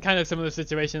 Kind of similar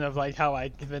situation of like how I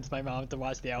convinced my mom to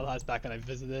watch The Owl House back when I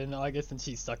visited in August, and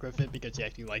she stuck with it because she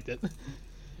actually liked it.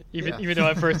 Even though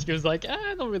at first she was like,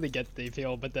 I don't really get the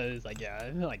appeal, but then it's like,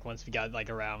 yeah, like once we got like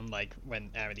around like when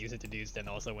Amity was introduced, and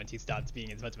also when she stopped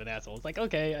being as much of an asshole, it's like,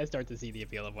 okay, I start to see the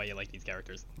appeal of why you like these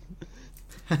characters.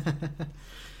 But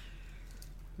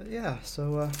yeah,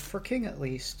 so for King at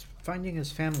least, finding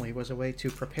his family was a way to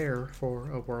prepare for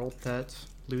a world that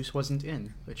Luz wasn't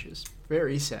in, which is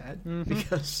very sad,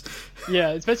 because...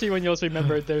 Yeah, especially when you also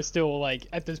remember there's still, like,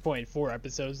 at this point, 4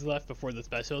 episodes left before the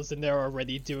specials, and they're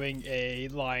already doing a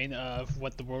line of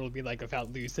what the world would be like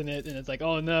without Luz in it, and it's like,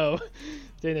 oh no,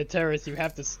 Dana Terrace, you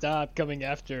have to stop coming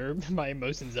after my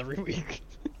emotions every week.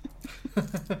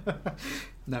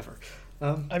 Never.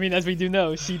 I mean, as we do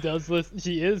know, she does listen.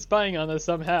 She is spying on us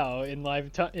somehow in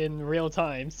in real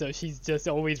time. So she's just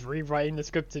always rewriting the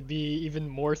script to be even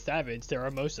more savage to our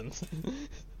emotions.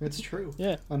 It's true.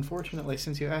 Yeah. Unfortunately,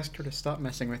 since you asked her to stop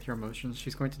messing with your emotions,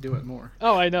 she's going to do it more.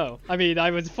 Oh, I know. I mean, I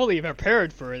was fully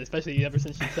prepared for it, especially ever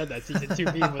since she said that season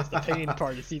 2B was the pain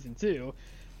part of season 2.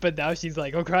 But now she's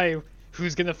like, okay,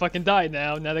 who's gonna fucking die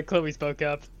now? Now that Chloe spoke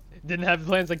up. Didn't have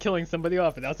plans on killing somebody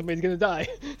off, and now somebody's gonna die.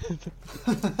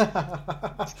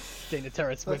 Dana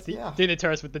Terrace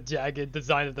with the jagged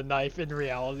design of the knife in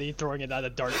reality, throwing it at a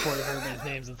dartboard of everybody's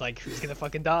names. It's like, who's gonna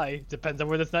fucking die? Depends on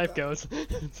where this knife goes.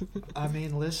 I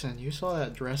mean, listen, you saw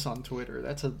that dress on Twitter.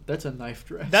 That's a knife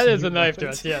dress. That is a knife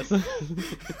dress, yes.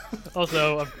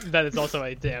 Also, that is also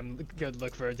a damn good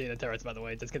look for Dana Terrace, by the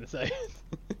way. Just gonna say.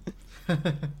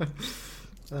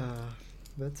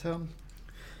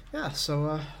 Yeah,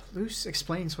 so Luce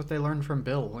explains what they learned from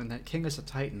Bill and that King is a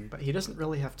Titan, but he doesn't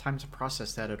really have time to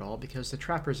process that at all because the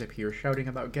trappers appear shouting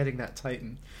about getting that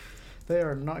Titan. They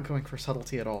are not going for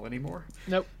subtlety at all anymore.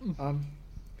 Nope.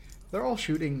 They're all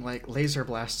shooting like laser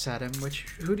blasts at him, which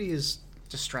Hootie is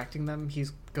distracting them. He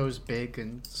goes big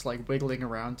and it's like wiggling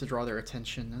around to draw their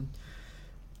attention, and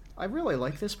I really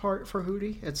like this part for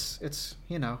Hootie. It's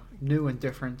new and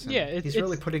different. And yeah, he's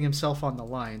really putting himself on the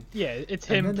line. Yeah, it's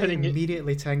him and then putting they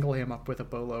immediately tangle him up with a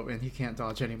bolo, and he can't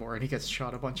dodge anymore, and he gets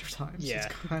shot a bunch of times. Yeah.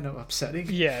 It's kind of upsetting.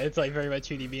 Yeah, it's like very much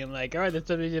Hootie being like, all right, let's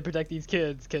somebody to protect these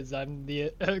kids because I'm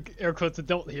the air quotes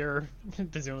adult here.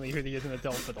 Presumably Hootie is an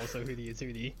adult, but also Hootie is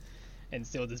Hootie, and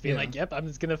still just being like, yep, I'm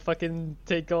just gonna fucking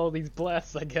take all these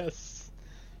blasts, I guess.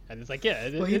 And it's like,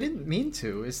 yeah. Well, he didn't mean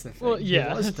to, is the thing. Well,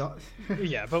 yeah.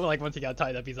 Yeah, but like once he got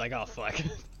tied up, he's like, oh, fuck.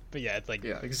 But yeah, it's like...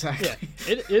 Yeah, exactly.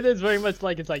 Yeah, it is very much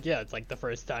like, it's like the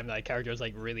first time that character's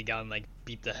like really gotten like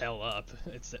beat the hell up.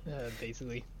 It's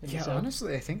basically. Yeah,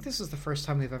 honestly, I think this is the first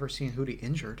time we've ever seen Hootie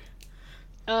injured.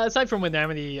 Aside from when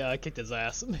Amity kicked his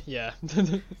ass. Yeah.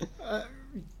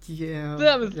 Yeah.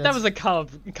 That was a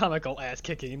comical ass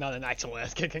kicking, not an actual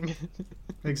ass kicking.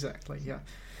 Exactly, yeah.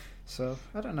 So,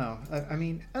 I don't know. I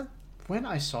mean, when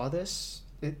I saw this,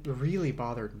 it really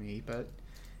bothered me, but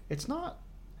it's not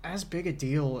as big a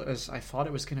deal as I thought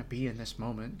it was going to be in this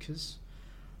moment, because,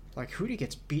 like, Hootie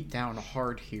gets beat down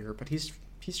hard here, but he's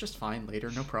just fine later,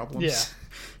 no problems.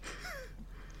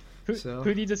 Yeah.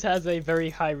 Hootie just has a very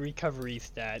high recovery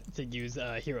stat, to use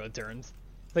hero terms.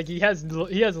 Like, he has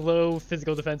low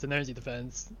physical defense and energy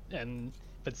defense,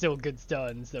 but still good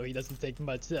stun, so he doesn't take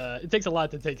much. It takes a lot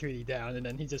to take Hootie down, and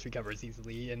then he just recovers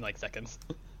easily in like seconds.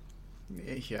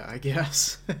 Yeah, I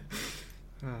guess.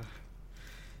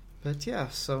 But yeah,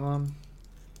 so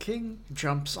King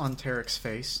jumps on Tarek's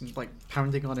face and like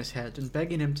pounding on his head and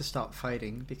begging him to stop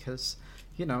fighting because,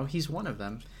 he's one of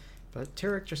them. But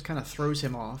Tarek just kind of throws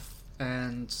him off,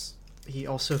 and he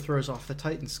also throws off the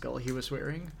Titan skull he was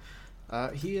wearing.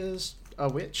 He is a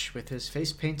witch with his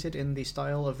face painted in the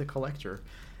style of the Collector,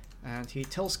 and he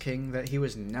tells King that he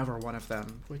was never one of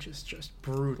them, which is just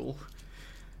brutal.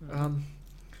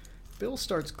 Bill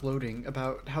starts gloating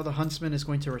about how the huntsman is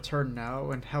going to return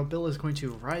now, and how Bill is going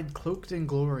to ride cloaked in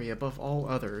glory above all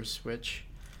others, which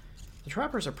the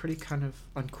trappers are pretty kind of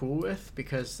uncool with,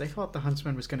 because they thought the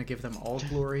huntsman was going to give them all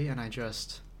glory, and I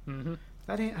just...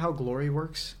 That ain't how glory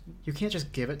works. You can't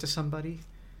just give it to somebody.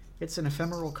 It's an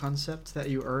ephemeral concept that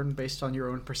you earn based on your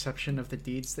own perception of the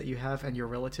deeds that you have and your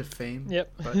relative fame.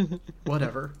 Yep. But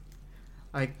whatever.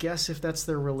 I guess if that's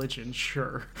their religion,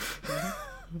 sure.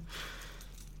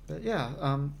 But yeah,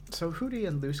 so Hootie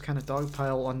and Luce kind of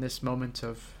dogpile on this moment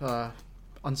of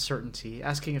uncertainty,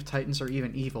 asking if Titans are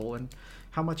even evil and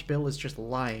how much Bill is just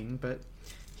lying, but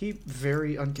he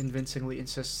very unconvincingly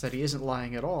insists that he isn't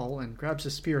lying at all and grabs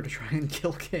a spear to try and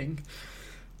kill King.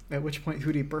 At which point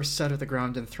Hootie bursts out of the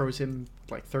ground and throws him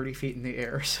like 30 feet in the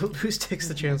air, so Luce takes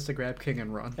the chance to grab King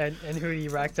and run. And Hootie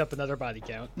racked up another body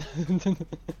count.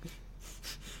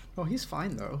 Oh, he's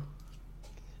fine though.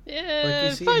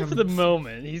 Yeah, fine for the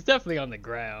moment. He's definitely on the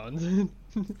ground.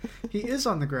 He is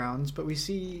on the ground, but we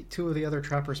see two of the other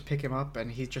trappers pick him up,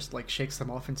 and he just like shakes them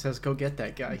off and says, "Go get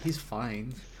that guy. He's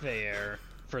fine." Fair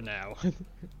for now.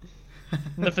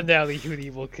 In the finale,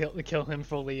 Hootie will kill him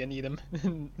fully and eat him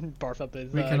and barf up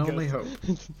his. We can ghost. only hope.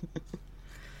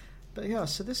 But yeah,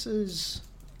 so this is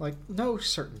like no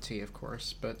certainty, of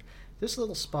course, but this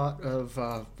little spot of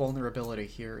vulnerability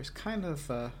here is kind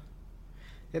of.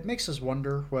 It makes us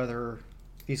wonder whether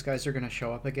these guys are going to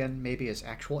show up again, maybe as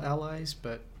actual allies,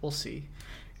 but we'll see.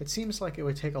 It seems like it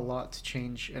would take a lot to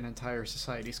change an entire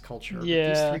society's culture. Yeah.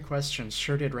 But these three questions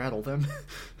sure did rattle them.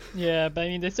 Yeah, but I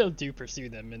mean, they still do pursue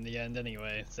them in the end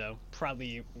anyway, so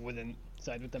probably wouldn't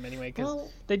side with them anyway, because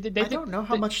Well, they I don't know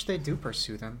how much they do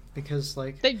pursue them, because,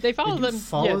 like, they follow do them.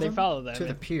 follow They them follow them to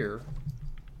the pier.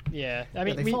 Yeah, I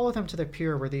mean, they follow them to the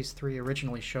pier where these three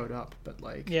originally showed up, but,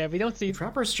 like... Yeah, we don't see... The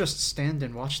trappers just stand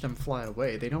and watch them fly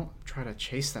away. They don't try to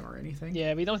chase them or anything.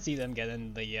 Yeah, we don't see them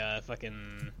getting the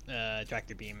fucking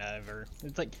tractor beam out of her.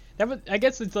 It's like... that would, I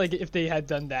guess it's like if they had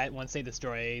done that once they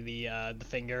destroy the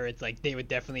finger, it's like they would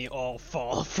definitely all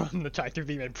fall from the tractor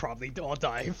beam and probably all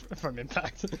die from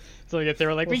impact. So if they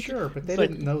were like... Well, sure, but they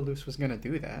didn't know Luce was going to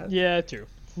do that. Yeah, true.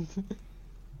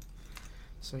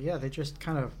 So yeah, they just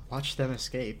kind of watch them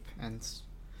escape, and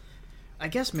I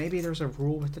guess maybe there's a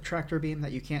rule with the tractor beam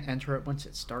that you can't enter it once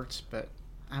it starts, but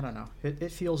I don't know.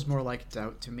 It feels more like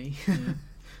doubt to me.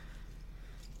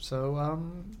 So,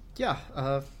 yeah,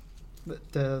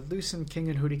 the Luce and King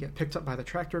and Hootie get picked up by the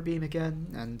tractor beam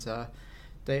again, and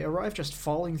they arrive just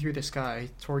falling through the sky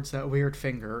towards that weird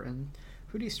finger, and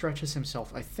Hootie stretches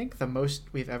himself, I think the most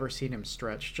we've ever seen him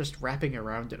stretch, just wrapping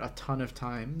around it a ton of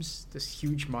times, this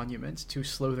huge monument, to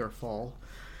slow their fall.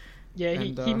 Yeah,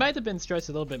 he might have been stretched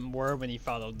a little bit more when he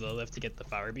followed the lift to get the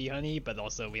flower bee honey, but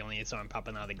also we only saw him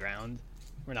popping out of the ground.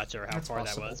 We're not sure how That's far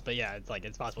possible. that was, but yeah,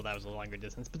 it's possible that was a longer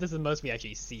distance. But this is the most we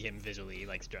actually see him visually,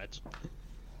 like, stretch.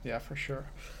 Yeah, for sure.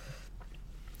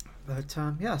 But,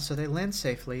 yeah, so they land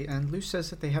safely, and Luce says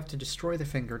that they have to destroy the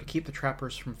finger to keep the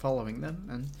trappers from following them,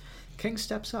 and King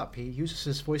steps up. He uses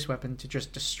his voice weapon to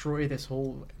just destroy this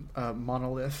whole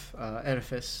monolith,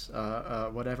 edifice,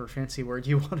 whatever fancy word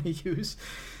you want to use,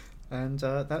 and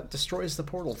that destroys the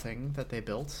portal thing that they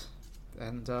built,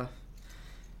 and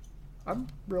I'm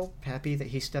real happy that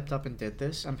he stepped up and did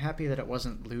this. I'm happy that it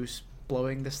wasn't Luce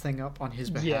blowing this thing up on his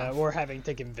behalf. Yeah, or having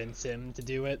to convince him to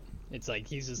do it. It's like,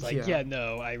 he's just like, yeah,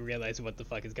 no, I realize what the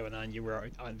fuck is going on. You were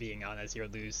on being honest. You're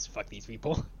loose. Fuck these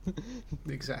people.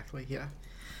 Exactly, yeah.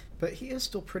 But he is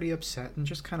still pretty upset and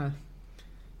just kind of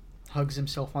hugs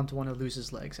himself onto one of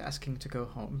Luce's legs, asking to go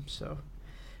home. So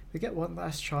we get one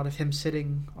last shot of him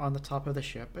sitting on the top of the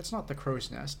ship. It's not the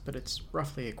crow's nest, but it's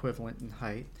roughly equivalent in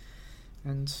height,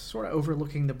 and sort of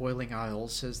overlooking the boiling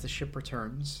isles as the ship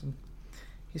returns. And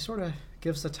he sort of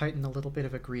gives the Titan a little bit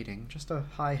of a greeting, just a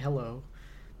hi hello,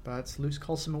 but Luce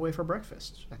calls him away for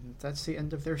breakfast, and that's the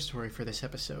end of their story for this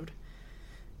episode.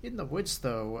 In the woods,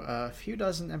 though, a few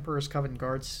dozen Emperor's Coven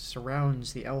guards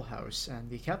surrounds the L House, and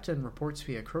the captain reports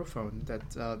via crowphone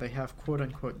that they have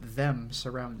quote-unquote them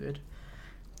surrounded.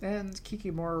 And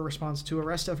Kikimora responds to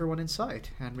arrest everyone inside,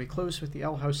 and we close with the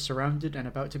L House surrounded and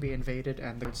about to be invaded,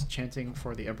 and the guards chanting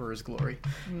for the Emperor's glory.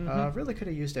 Mm-hmm. Really could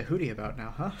have used a Hootie about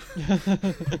now, huh?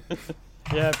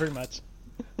 Yeah, pretty much.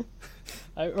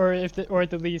 Or at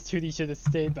the least, Hootie should have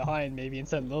stayed behind, maybe, and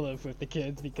sent Lilith with the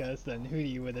kids, because then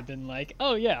Hootie would have been like,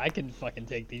 "Oh yeah, I can fucking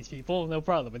take these people, no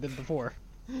problem. I did it before."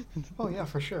 Oh yeah,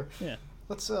 for sure. Yeah.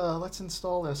 Let's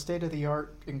install a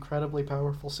state-of-the-art, incredibly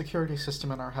powerful security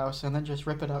system in our house, and then just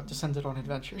rip it out to send it on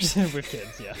adventures. With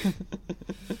kids, yeah.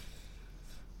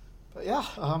 But yeah,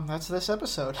 that's this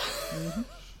episode. Mm-hmm.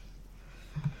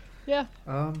 Yeah.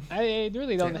 I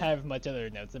really don't have much other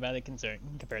notes about it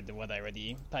compared to what I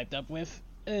already piped up with.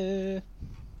 I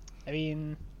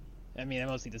mean, I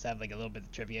mostly just have like a little bit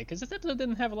of trivia, because this episode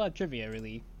didn't have a lot of trivia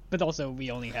really. But also,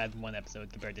 we only had one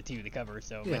episode compared to two to cover,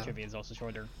 so my trivia is also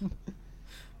shorter.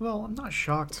 Well, I'm not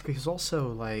shocked, because also,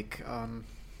 like,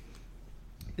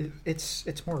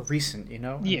 it's more recent, you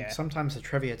know? Yeah. And sometimes the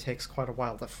trivia takes quite a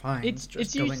while to find, It's going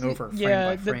usually, over frame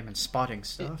by frame and spotting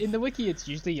stuff. In the wiki, it's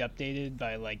usually updated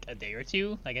by, like, a day or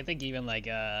two. Like, I think even, like,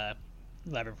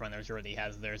 Labyrinth Runners already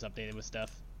has theirs updated with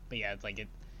stuff. But yeah, it's like,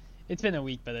 it's been a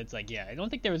week, but it's like, yeah, I don't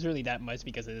think there was really that much,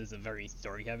 because it is a very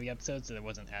story-heavy episode, so there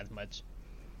wasn't as much.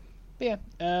 But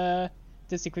yeah,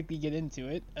 just to quickly get into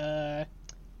it,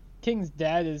 King's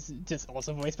dad is just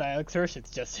also voiced by Alex Hirsch. It's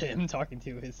just him talking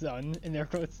to his son, in air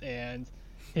quotes, and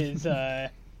his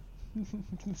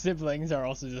siblings are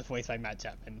also just voiced by Matt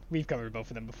Chapman. We've covered both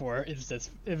of them before. It was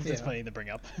just funny to bring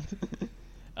up.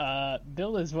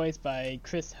 Bill is voiced by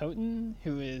Chris Houghton,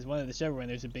 who is one of the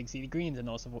showrunners of Big City Greens and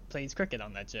also plays cricket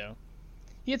on that show.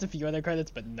 He has a few other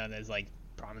credits, but none as like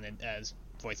prominent as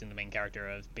voicing the main character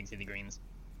of Big City Greens.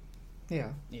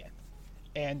 Yeah. Yeah.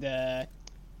 And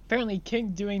apparently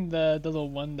King doing the little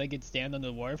one-legged stand on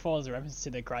the waterfall is a reference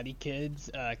to the Karate Kid's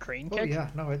crane kick. Oh yeah,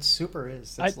 no, it super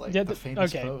is. It's like the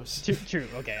famous pose. True.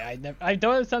 Okay, I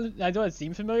know it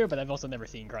seems familiar, but I've also never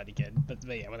seen Karate Kid. But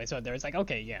yeah, when I saw it there, it's like,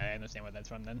 okay, yeah, I understand where that's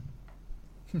from then.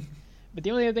 But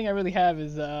the only other thing I really have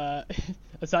is,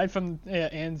 aside from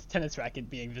Anne's tennis racket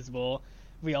being visible,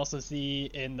 we also see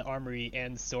in the armory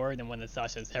Anne's sword and one of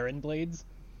Sasha's heron blades.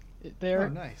 there. Oh,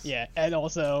 nice. Yeah, and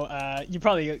also, you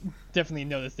probably definitely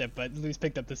noticed it, but Luz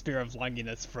picked up the Spear of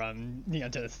Longinus from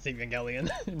Neon Genesis Evangelion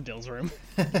in Bill's room.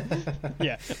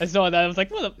 Yeah, I saw that. I was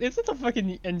like, what? Is this a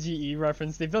fucking NGE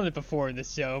reference? They've done it before in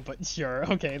this show, but sure,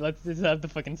 okay, let's just have the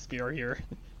fucking spear here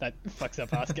that fucks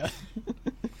up Asuka.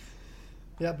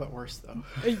 Yeah, but worse though.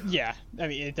 Yeah, I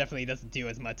mean, it definitely doesn't do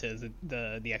as much as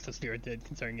the Exosphere did,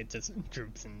 considering it just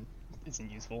droops and isn't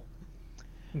useful.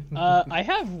 I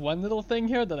have one little thing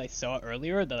here that I saw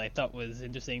earlier that I thought was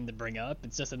interesting to bring up.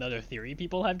 It's just another theory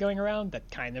people have going around that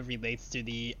kind of relates to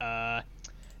the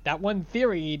that one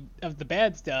theory of the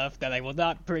bad stuff that I will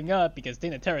not bring up because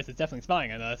Dana Terrace is definitely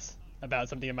spying on us about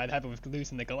something that might happen with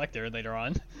Luce and the Collector later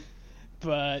on.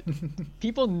 But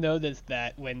people noticed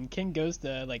that when King goes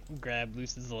to like grab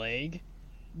Luce's leg,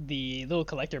 the little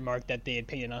Collector mark that they had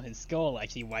painted on his skull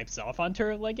actually wipes off onto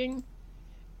her legging.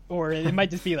 Or it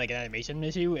might just be like an animation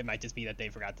issue. It might just be that they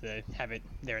forgot to have it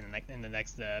there in the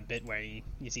next bit where you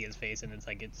see his face and it's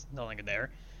like it's no longer there.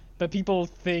 But people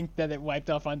think that it wiped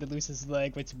off onto Luce's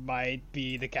leg, which might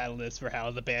be the catalyst for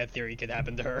how the bad theory could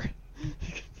happen to her.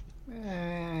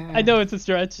 I know it's a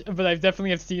stretch, but I've definitely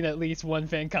have seen at least one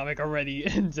fan comic already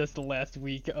in just the last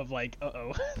week of like,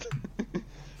 uh-oh.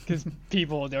 Because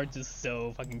people, they're just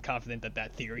so fucking confident that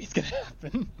that theory is gonna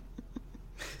happen.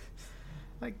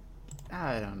 Like,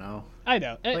 I don't know. I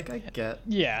know. Like, I get.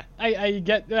 Yeah, I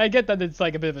get that it's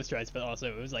like a bit of a stretch, but also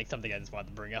it was like something I just wanted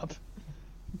to bring up.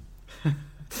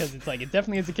 Because it's like, it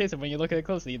definitely is the case that when you look at it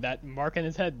closely, that mark on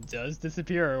his head does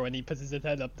disappear when he puts his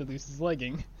head up to Luce's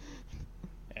legging.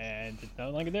 And it's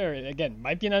no longer there. Again,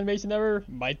 might be an animation error,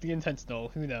 might be intentional,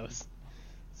 who knows.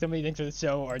 So many things for the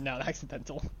show are not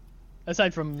accidental.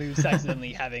 Aside from Luce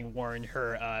accidentally having worn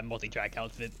her multi-track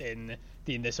outfit in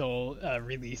the initial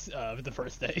release of the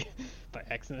first day by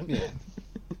accident. Yeah.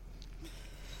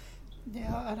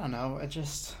 Yeah, I don't know.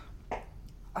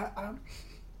 I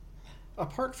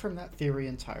apart from that theory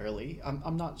entirely,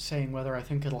 I'm not saying whether I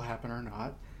think it'll happen or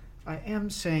not. I am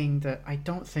saying that I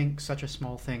don't think such a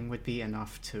small thing would be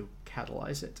enough to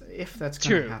catalyze it. If that's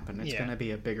going to happen, it's going to be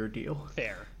a bigger deal.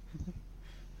 Fair.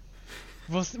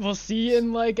 We'll see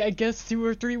in, like, I guess 2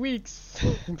 or 3 weeks,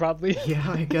 probably. Yeah,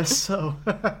 I guess so.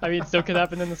 I mean, it still could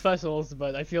happen in the specials,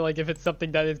 but I feel like if it's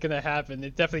something that is going to happen,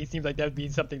 it definitely seems like that would be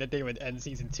something that they would end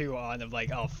Season 2 on, of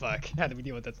like, oh fuck, how do we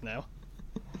deal with this now?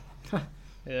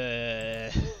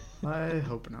 I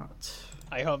hope not.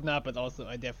 I hope not, but also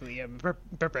I definitely am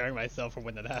preparing myself for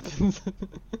when that happens.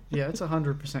 Yeah, it's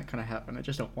 100% going to happen, I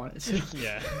just don't want it to.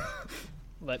 Yeah.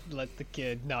 Let the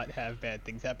kid not have bad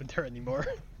things happen to her anymore.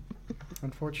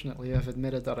 Unfortunately, I've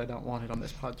admitted that I don't want it on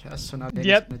this podcast, so now Dave's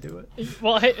going to do it.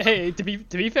 Well, hey, to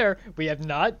be fair, we have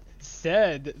not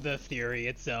said the theory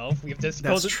itself. We have just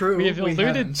That's true. We have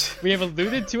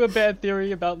alluded to a bad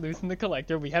theory about Luce and the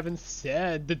Collector. We haven't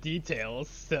said the details,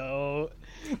 so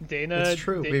Dana. It's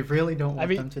true. We really don't want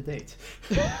them to date.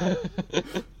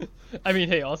 I mean,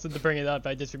 hey, also to bring it up,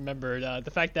 I just remembered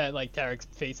the fact that like Tarek's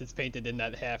face is painted in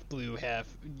that half blue, half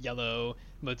yellow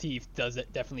motif does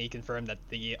it definitely confirm that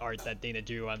the art that Dana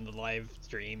drew on the live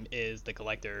stream is the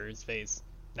Collector's face,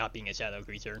 not being a shadow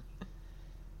creature.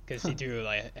 Because she drew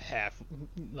like half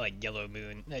like yellow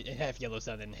moon, half yellow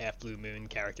sun and half blue moon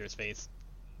character's face,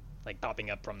 like popping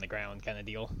up from the ground kind of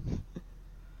deal.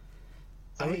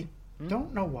 So I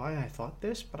don't know why I thought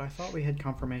this, but I thought we had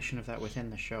confirmation of that within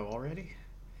the show already.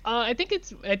 I think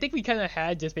we kind of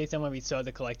had, just based on when we saw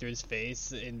the Collector's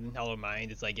face in Hollow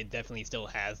Mind. It's like it definitely still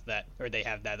has that, or they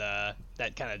have that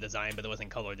that kind of design, but it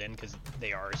wasn't colored in because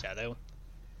they are a shadow.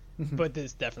 But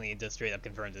this definitely just straight up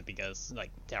confirms it because like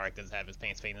Tarek does have his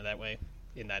paints painted that way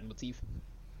in that motif.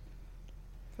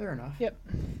 Fair enough. Yep.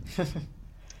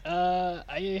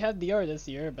 I had the art this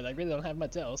year, but I really don't have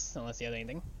much else unless you had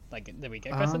anything. Like, did we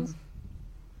get questions?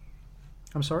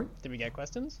 I'm sorry? Did we get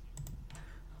questions?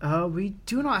 We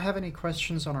do not have any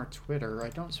questions on our Twitter. I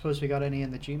don't suppose we got any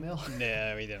in the Gmail?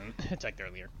 No, we didn't. I checked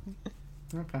earlier.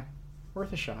 Okay.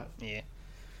 Worth a shot. Yeah.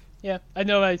 Yeah, I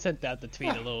know I sent out the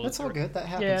tweet a little... That's all good. That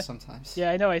happens sometimes.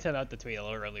 Yeah, I know I sent out the tweet a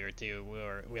little earlier, too.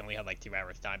 We only had like 2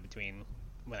 hours time between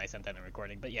when I sent that and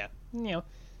recording. But yeah, you know,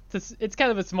 it's kind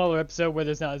of a smaller episode where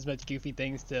there's not as much goofy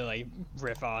things to like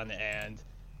riff on and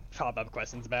pop up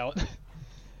questions about.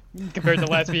 Compared to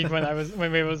last week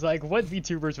when we was like, what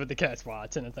VTubers would the cast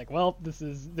watch? And it's like, well, this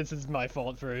is my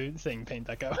fault for saying Pain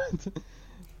Deco.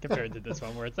 Compared to this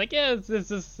one where it's like, yeah,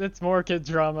 it's more kid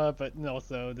drama, but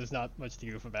also there's not much to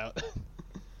goof about.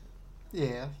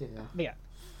 Yeah. But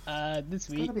yeah, this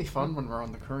week... It's gonna be fun when we're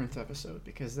on the current episode,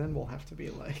 because then we'll have to be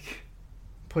like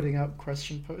putting out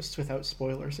question posts without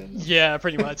spoilers in them. Yeah,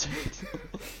 pretty much.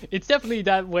 It's definitely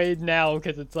that way now,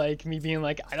 because it's like me being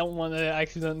like, I don't want to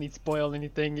accidentally spoil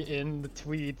anything in the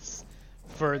tweets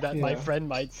for that my friend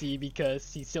might see,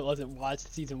 because he still hasn't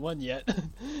watched season 1 yet.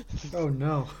 Oh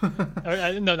no.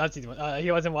 No, not season 1. He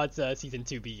hasn't watched season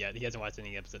 2B yet. He hasn't watched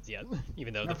any episodes yet,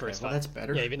 even though the first well, five. that's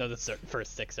better. Yeah, even though the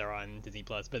first 6 are on Disney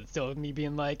Plus, but it's still me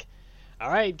being like, all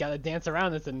right, gotta dance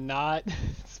around this and not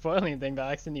spoil anything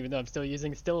by accident, even though I'm still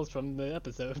using stills from the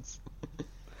episodes.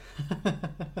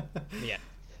 Yeah.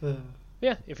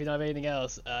 Yeah, if you don't have anything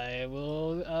else, I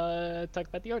will talk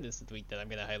about the artist of the week that I'm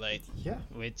going to highlight. Yeah,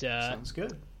 which sounds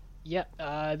good. Yeah,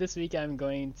 this week I'm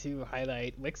going to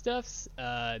highlight Wickstuffs,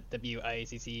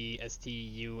 WICCSTUFFS,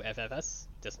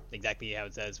 just exactly how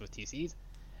it says with 2 C's.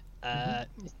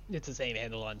 It's the same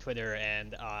handle on Twitter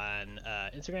and on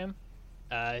Instagram.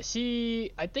 I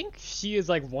think she is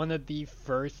like one of the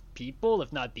first people,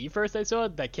 if not the first I saw,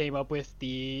 that came up with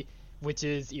the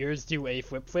witches' ears do a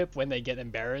flip when they get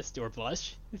embarrassed or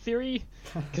blush theory.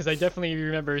 Because I definitely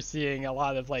remember seeing a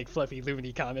lot of like fluffy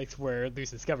Lumini comics where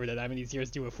Luce discovered that Amity's ears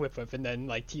do a flip and then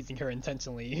like teasing her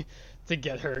intentionally to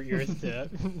get her ears to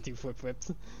do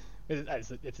flips.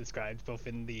 It's described both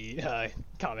in the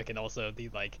comic and also the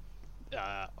like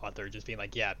author just being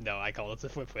like, yeah, no, I call it a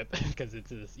flip because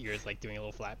it's his ears like doing a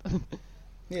little flap.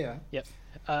 Yeah. Yep.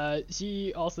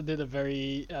 She also did a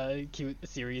very cute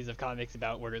series of comics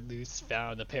about where Luce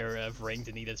found a pair of rings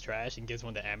in Nita's trash and gives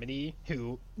one to Amity,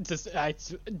 who just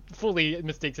fully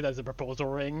mistakes it as a proposal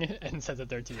ring and says that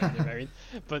they're too young to married.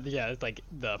 But yeah, it's like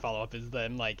the follow-up is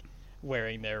them like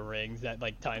wearing their rings at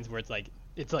like times where it's like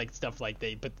stuff like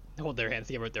they hold their hands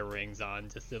together with their rings on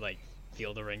just to like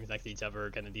feel the rings next to each other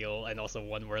kind of deal. And also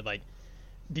one where like,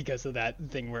 because of that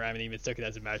thing where Amity mistook it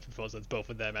as a marriage proposal, it's both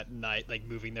of them at night, like,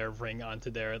 moving their ring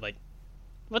onto their, like...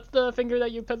 What's the finger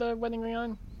that you put the wedding ring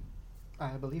on? I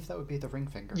believe that would be the ring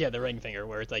finger. Yeah, the ring finger,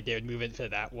 where it's like they would move it to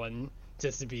that one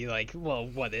just to be like, well,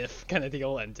 what if kind of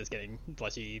deal, and just getting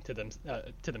blushy to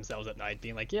themselves at night,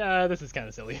 being like, yeah, this is kind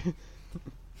of silly.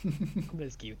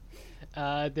 That's cute.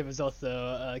 There was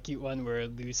also a cute one where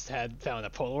Luce had found a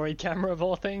Polaroid camera of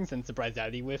all things and surprised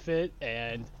Daddy with it,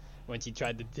 and when she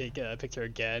tried to take a picture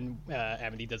again,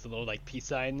 Amity does a little like peace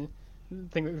sign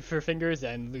thing with her fingers,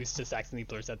 and Luce just accidentally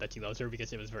blurts out that she loves her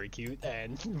because it was very cute,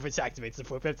 and which activates the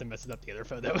flip and messes up the other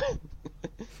photo.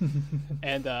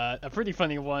 And a pretty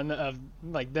funny one of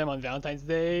like them on Valentine's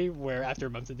Day, where after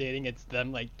months of dating, it's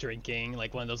them like drinking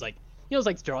like one of those like, you know, those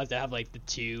like straws that have like the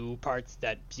 2 parts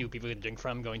that 2 people can drink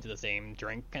from going to the same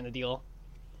drink kind of deal.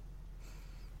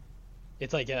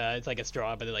 It's like a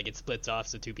straw, but it splits off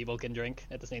so 2 people can drink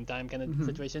at the same time kind of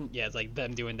situation. Yeah, it's like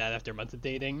them doing that after months of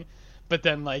dating. But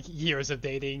then like years of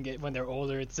dating, when they're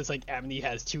older, it's just like Amity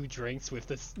has 2 drinks with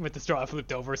the straw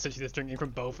flipped over, so she's just drinking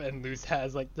from both, and Luce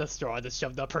has like the straw just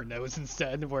shoved up her nose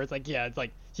instead, where it's like, yeah, it's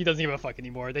like she doesn't give a fuck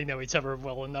anymore. They know each other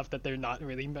well enough that they're not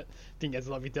really being as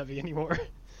lovey-dovey anymore.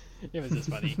 It was just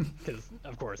funny because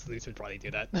of course Luce would probably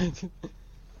do that.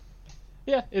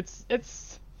 Yeah,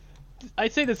 it's. I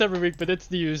say this every week, but it's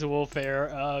the usual fare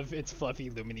of it's fluffy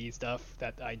Lumini stuff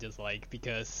that I just like,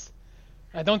 because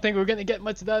I don't think we're going to get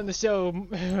much of that in the show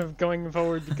going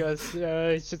forward, because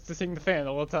it's just to sing the fan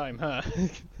all the time, huh?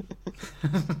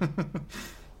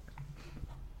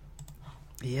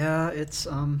 Yeah, it's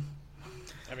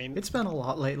I mean, it's been a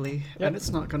lot lately, and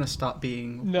it's not going to stop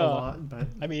being a lot, but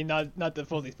I mean, not to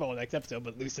fully spoil next episode,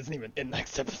 but Luce isn't even in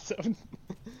next episode.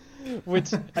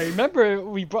 Which I remember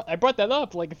I brought that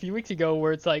up like a few weeks ago,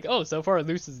 where it's like, oh, so far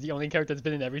Luce is the only character that's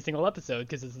been in every single episode,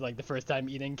 because it's like the first time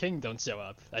Eden and King don't show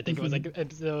up. I think it was like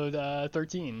episode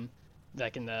 13,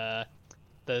 back in the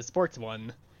sports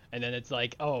one, and then it's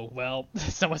like, oh well,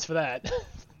 so much for that.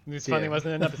 Luce finally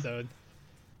wasn't in an episode.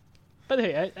 But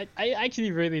hey, I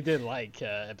actually really did like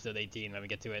episode 18 when we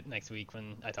get to it next week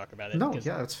when I talk about it. No,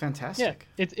 yeah, it's fantastic.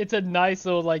 Yeah, it's a nice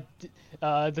little, like,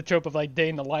 the trope of, like, day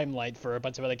in the limelight for a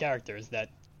bunch of other characters that,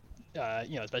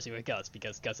 you know, especially with Gus,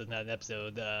 because Gus hasn't had an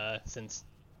episode since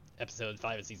episode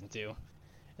 5 of season 2. And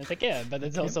it's like, yeah, but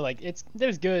it's also, like,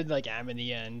 there's good, like,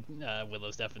 Amity and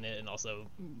Willow stuff in it, and also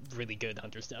really good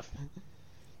Hunter stuff.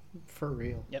 For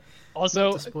real. Yep.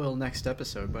 Also, not to spoil next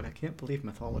episode, but I can't believe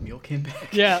Mytholomule came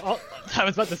back. Yeah, I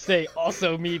was about to say,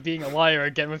 also me being a liar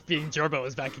again with being Gerbo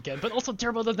is back again, but also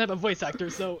Gerbo doesn't have a voice actor,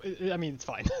 so, I mean, it's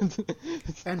fine.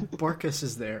 And Barkus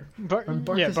is there.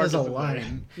 Barkus has a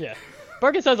line. Yeah.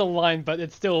 Barkus has a line, but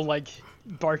it's still, like,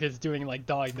 Barkus doing, like,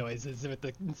 dog noises with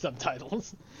the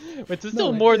subtitles. Which is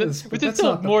still more than... Which is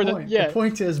still more than... Yeah. The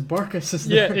point is, Barkus is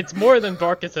there. Yeah, it's more than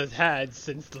Barkus has had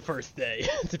since the first day,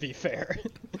 to be fair.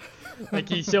 Like,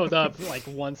 he showed up, like,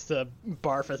 once to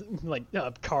barf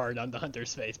a card on the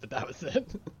hunter's face, but that was it.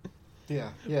 Yeah.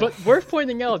 But worth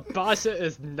pointing out, Basha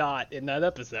is not in that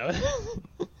episode.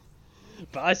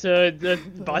 Basha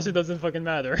doesn't fucking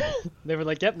matter. They were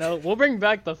like, yep, no, we'll bring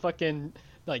back the fucking,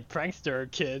 like,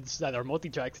 prankster kids that are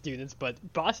multi-track students, but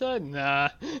Basha, nah,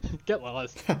 get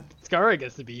lost. Skara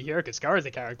gets to be here, because Skara's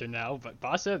a character now, but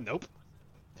Basha, nope.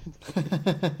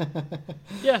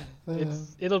 Yeah,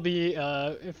 it'll be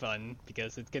fun,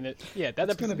 because it's gonna,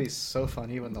 It's gonna be so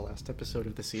funny when the last episode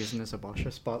of the season is a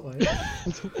Basha spotlight.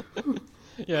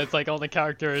 Yeah, it's like all the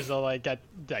characters are like at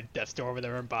death's door or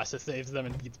whatever, and Basha saves them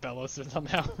and beats Bellows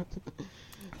somehow.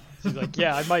 She's like,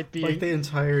 yeah, I might be. Like the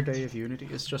entire day of Unity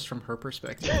is just from her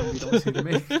perspective, and we don't see to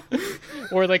me.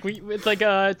 Or like it's like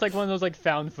one of those like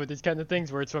found footage kind of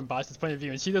things where it's from Basha's point of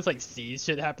view, and she just like sees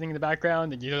shit happening in the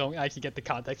background, and you don't actually get the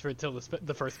context for it till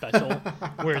the first special,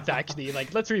 where it's actually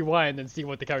like, let's rewind and see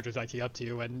what the character's actually up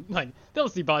to, and like they'll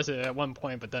see Basha at one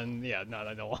point, but then not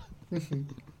at all.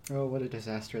 Oh, what a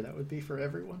disaster that would be for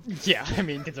everyone. Yeah, I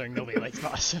mean, considering nobody likes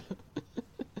Basha.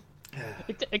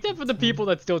 Except for the people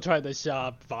that still try to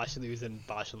shop Bashalus and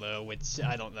Bashalo, which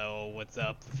I don't know what's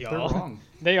up with y'all. They're wrong.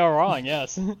 They are wrong,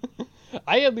 yes.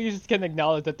 I at least can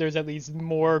acknowledge that there's at least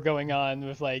more going on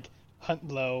with like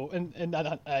Huntlow and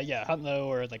not Huntlow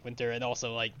or like Winter, and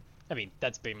also like, I mean,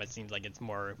 that's pretty much seems like it's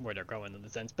more where they're going in the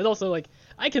sense. But also like,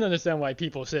 I can understand why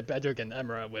people ship Edric and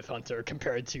Emra with Hunter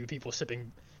compared to people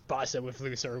shipping Basha with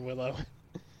Luce or Willow.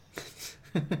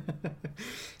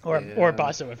 Or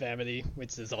Basha with Amity,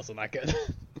 which is also not good.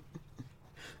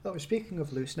 Oh, speaking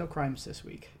of Luce, no crimes this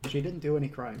week. She didn't do any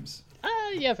crimes.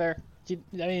 Yeah, fair. She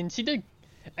did.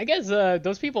 I guess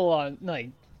those people on like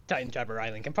Titan Trapper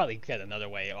Island can probably get another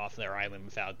way off their island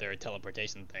without their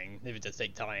teleportation thing. It would just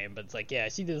take time, but it's like, yeah,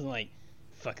 she doesn't like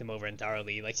fuck him over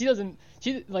entirely. Like she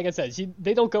like I said,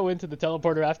 they don't go into the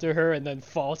teleporter after her and then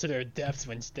fall to their deaths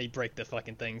when they break the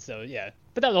fucking thing. So yeah,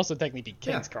 but that would also technically be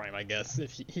King's crime, I guess,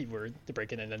 if he were to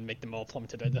break it in and make them all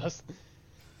plummet to their deaths.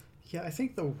 Yeah, I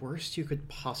think the worst you could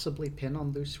possibly pin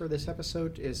on Luce for this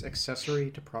episode is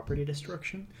accessory to property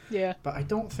destruction. Yeah. But I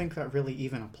don't think that really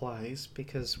even applies,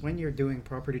 because when you're doing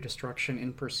property destruction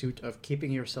in pursuit of keeping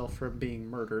yourself from being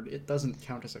murdered, it doesn't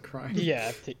count as a crime.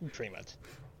 Yeah, pretty much.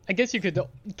 I guess you could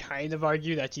kind of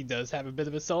argue that she does have a bit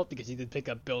of assault, because she did pick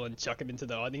up Bill and chuck him into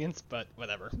the audience, but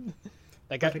whatever.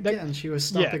 She was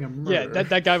stopping a murder. Yeah,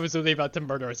 that guy was really about to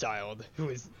murder a child, who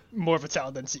is more of a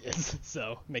child than she is,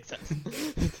 so makes sense.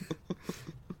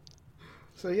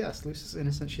 So yes, Luce is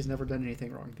innocent. She's never done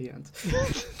anything wrong. The end.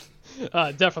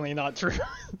 Definitely not true.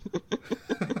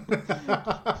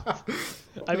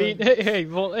 I mean, hey,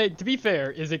 to be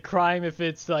fair, is it crime if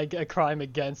it's like a crime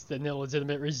against an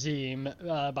illegitimate regime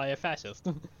by a fascist?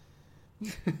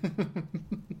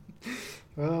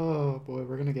 Oh boy,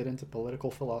 we're gonna get into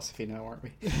political philosophy now, aren't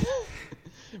we?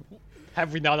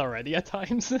 Have we not already at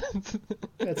times?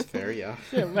 That's fair, yeah.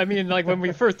 Yeah, I mean, like when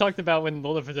we first talked about when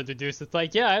Lilith was introduced, it's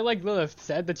like, yeah, I like Lilith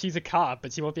said that she's a cop,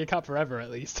 but she won't be a cop forever,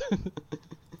 at least.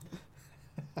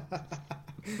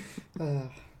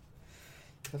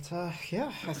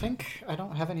 Yeah, I think I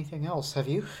don't have anything else. Have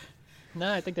you?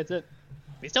 No, I think that's it.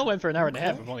 We still went for an hour and a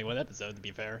half with only one episode, to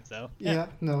be fair. So yeah,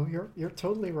 no, you're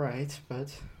totally right.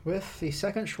 But with the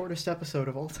second shortest episode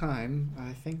of all time,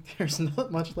 I think there's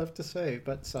not much left to say.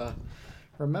 But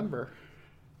remember,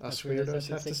 us weirdos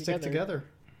have to stick together.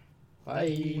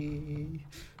 Bye.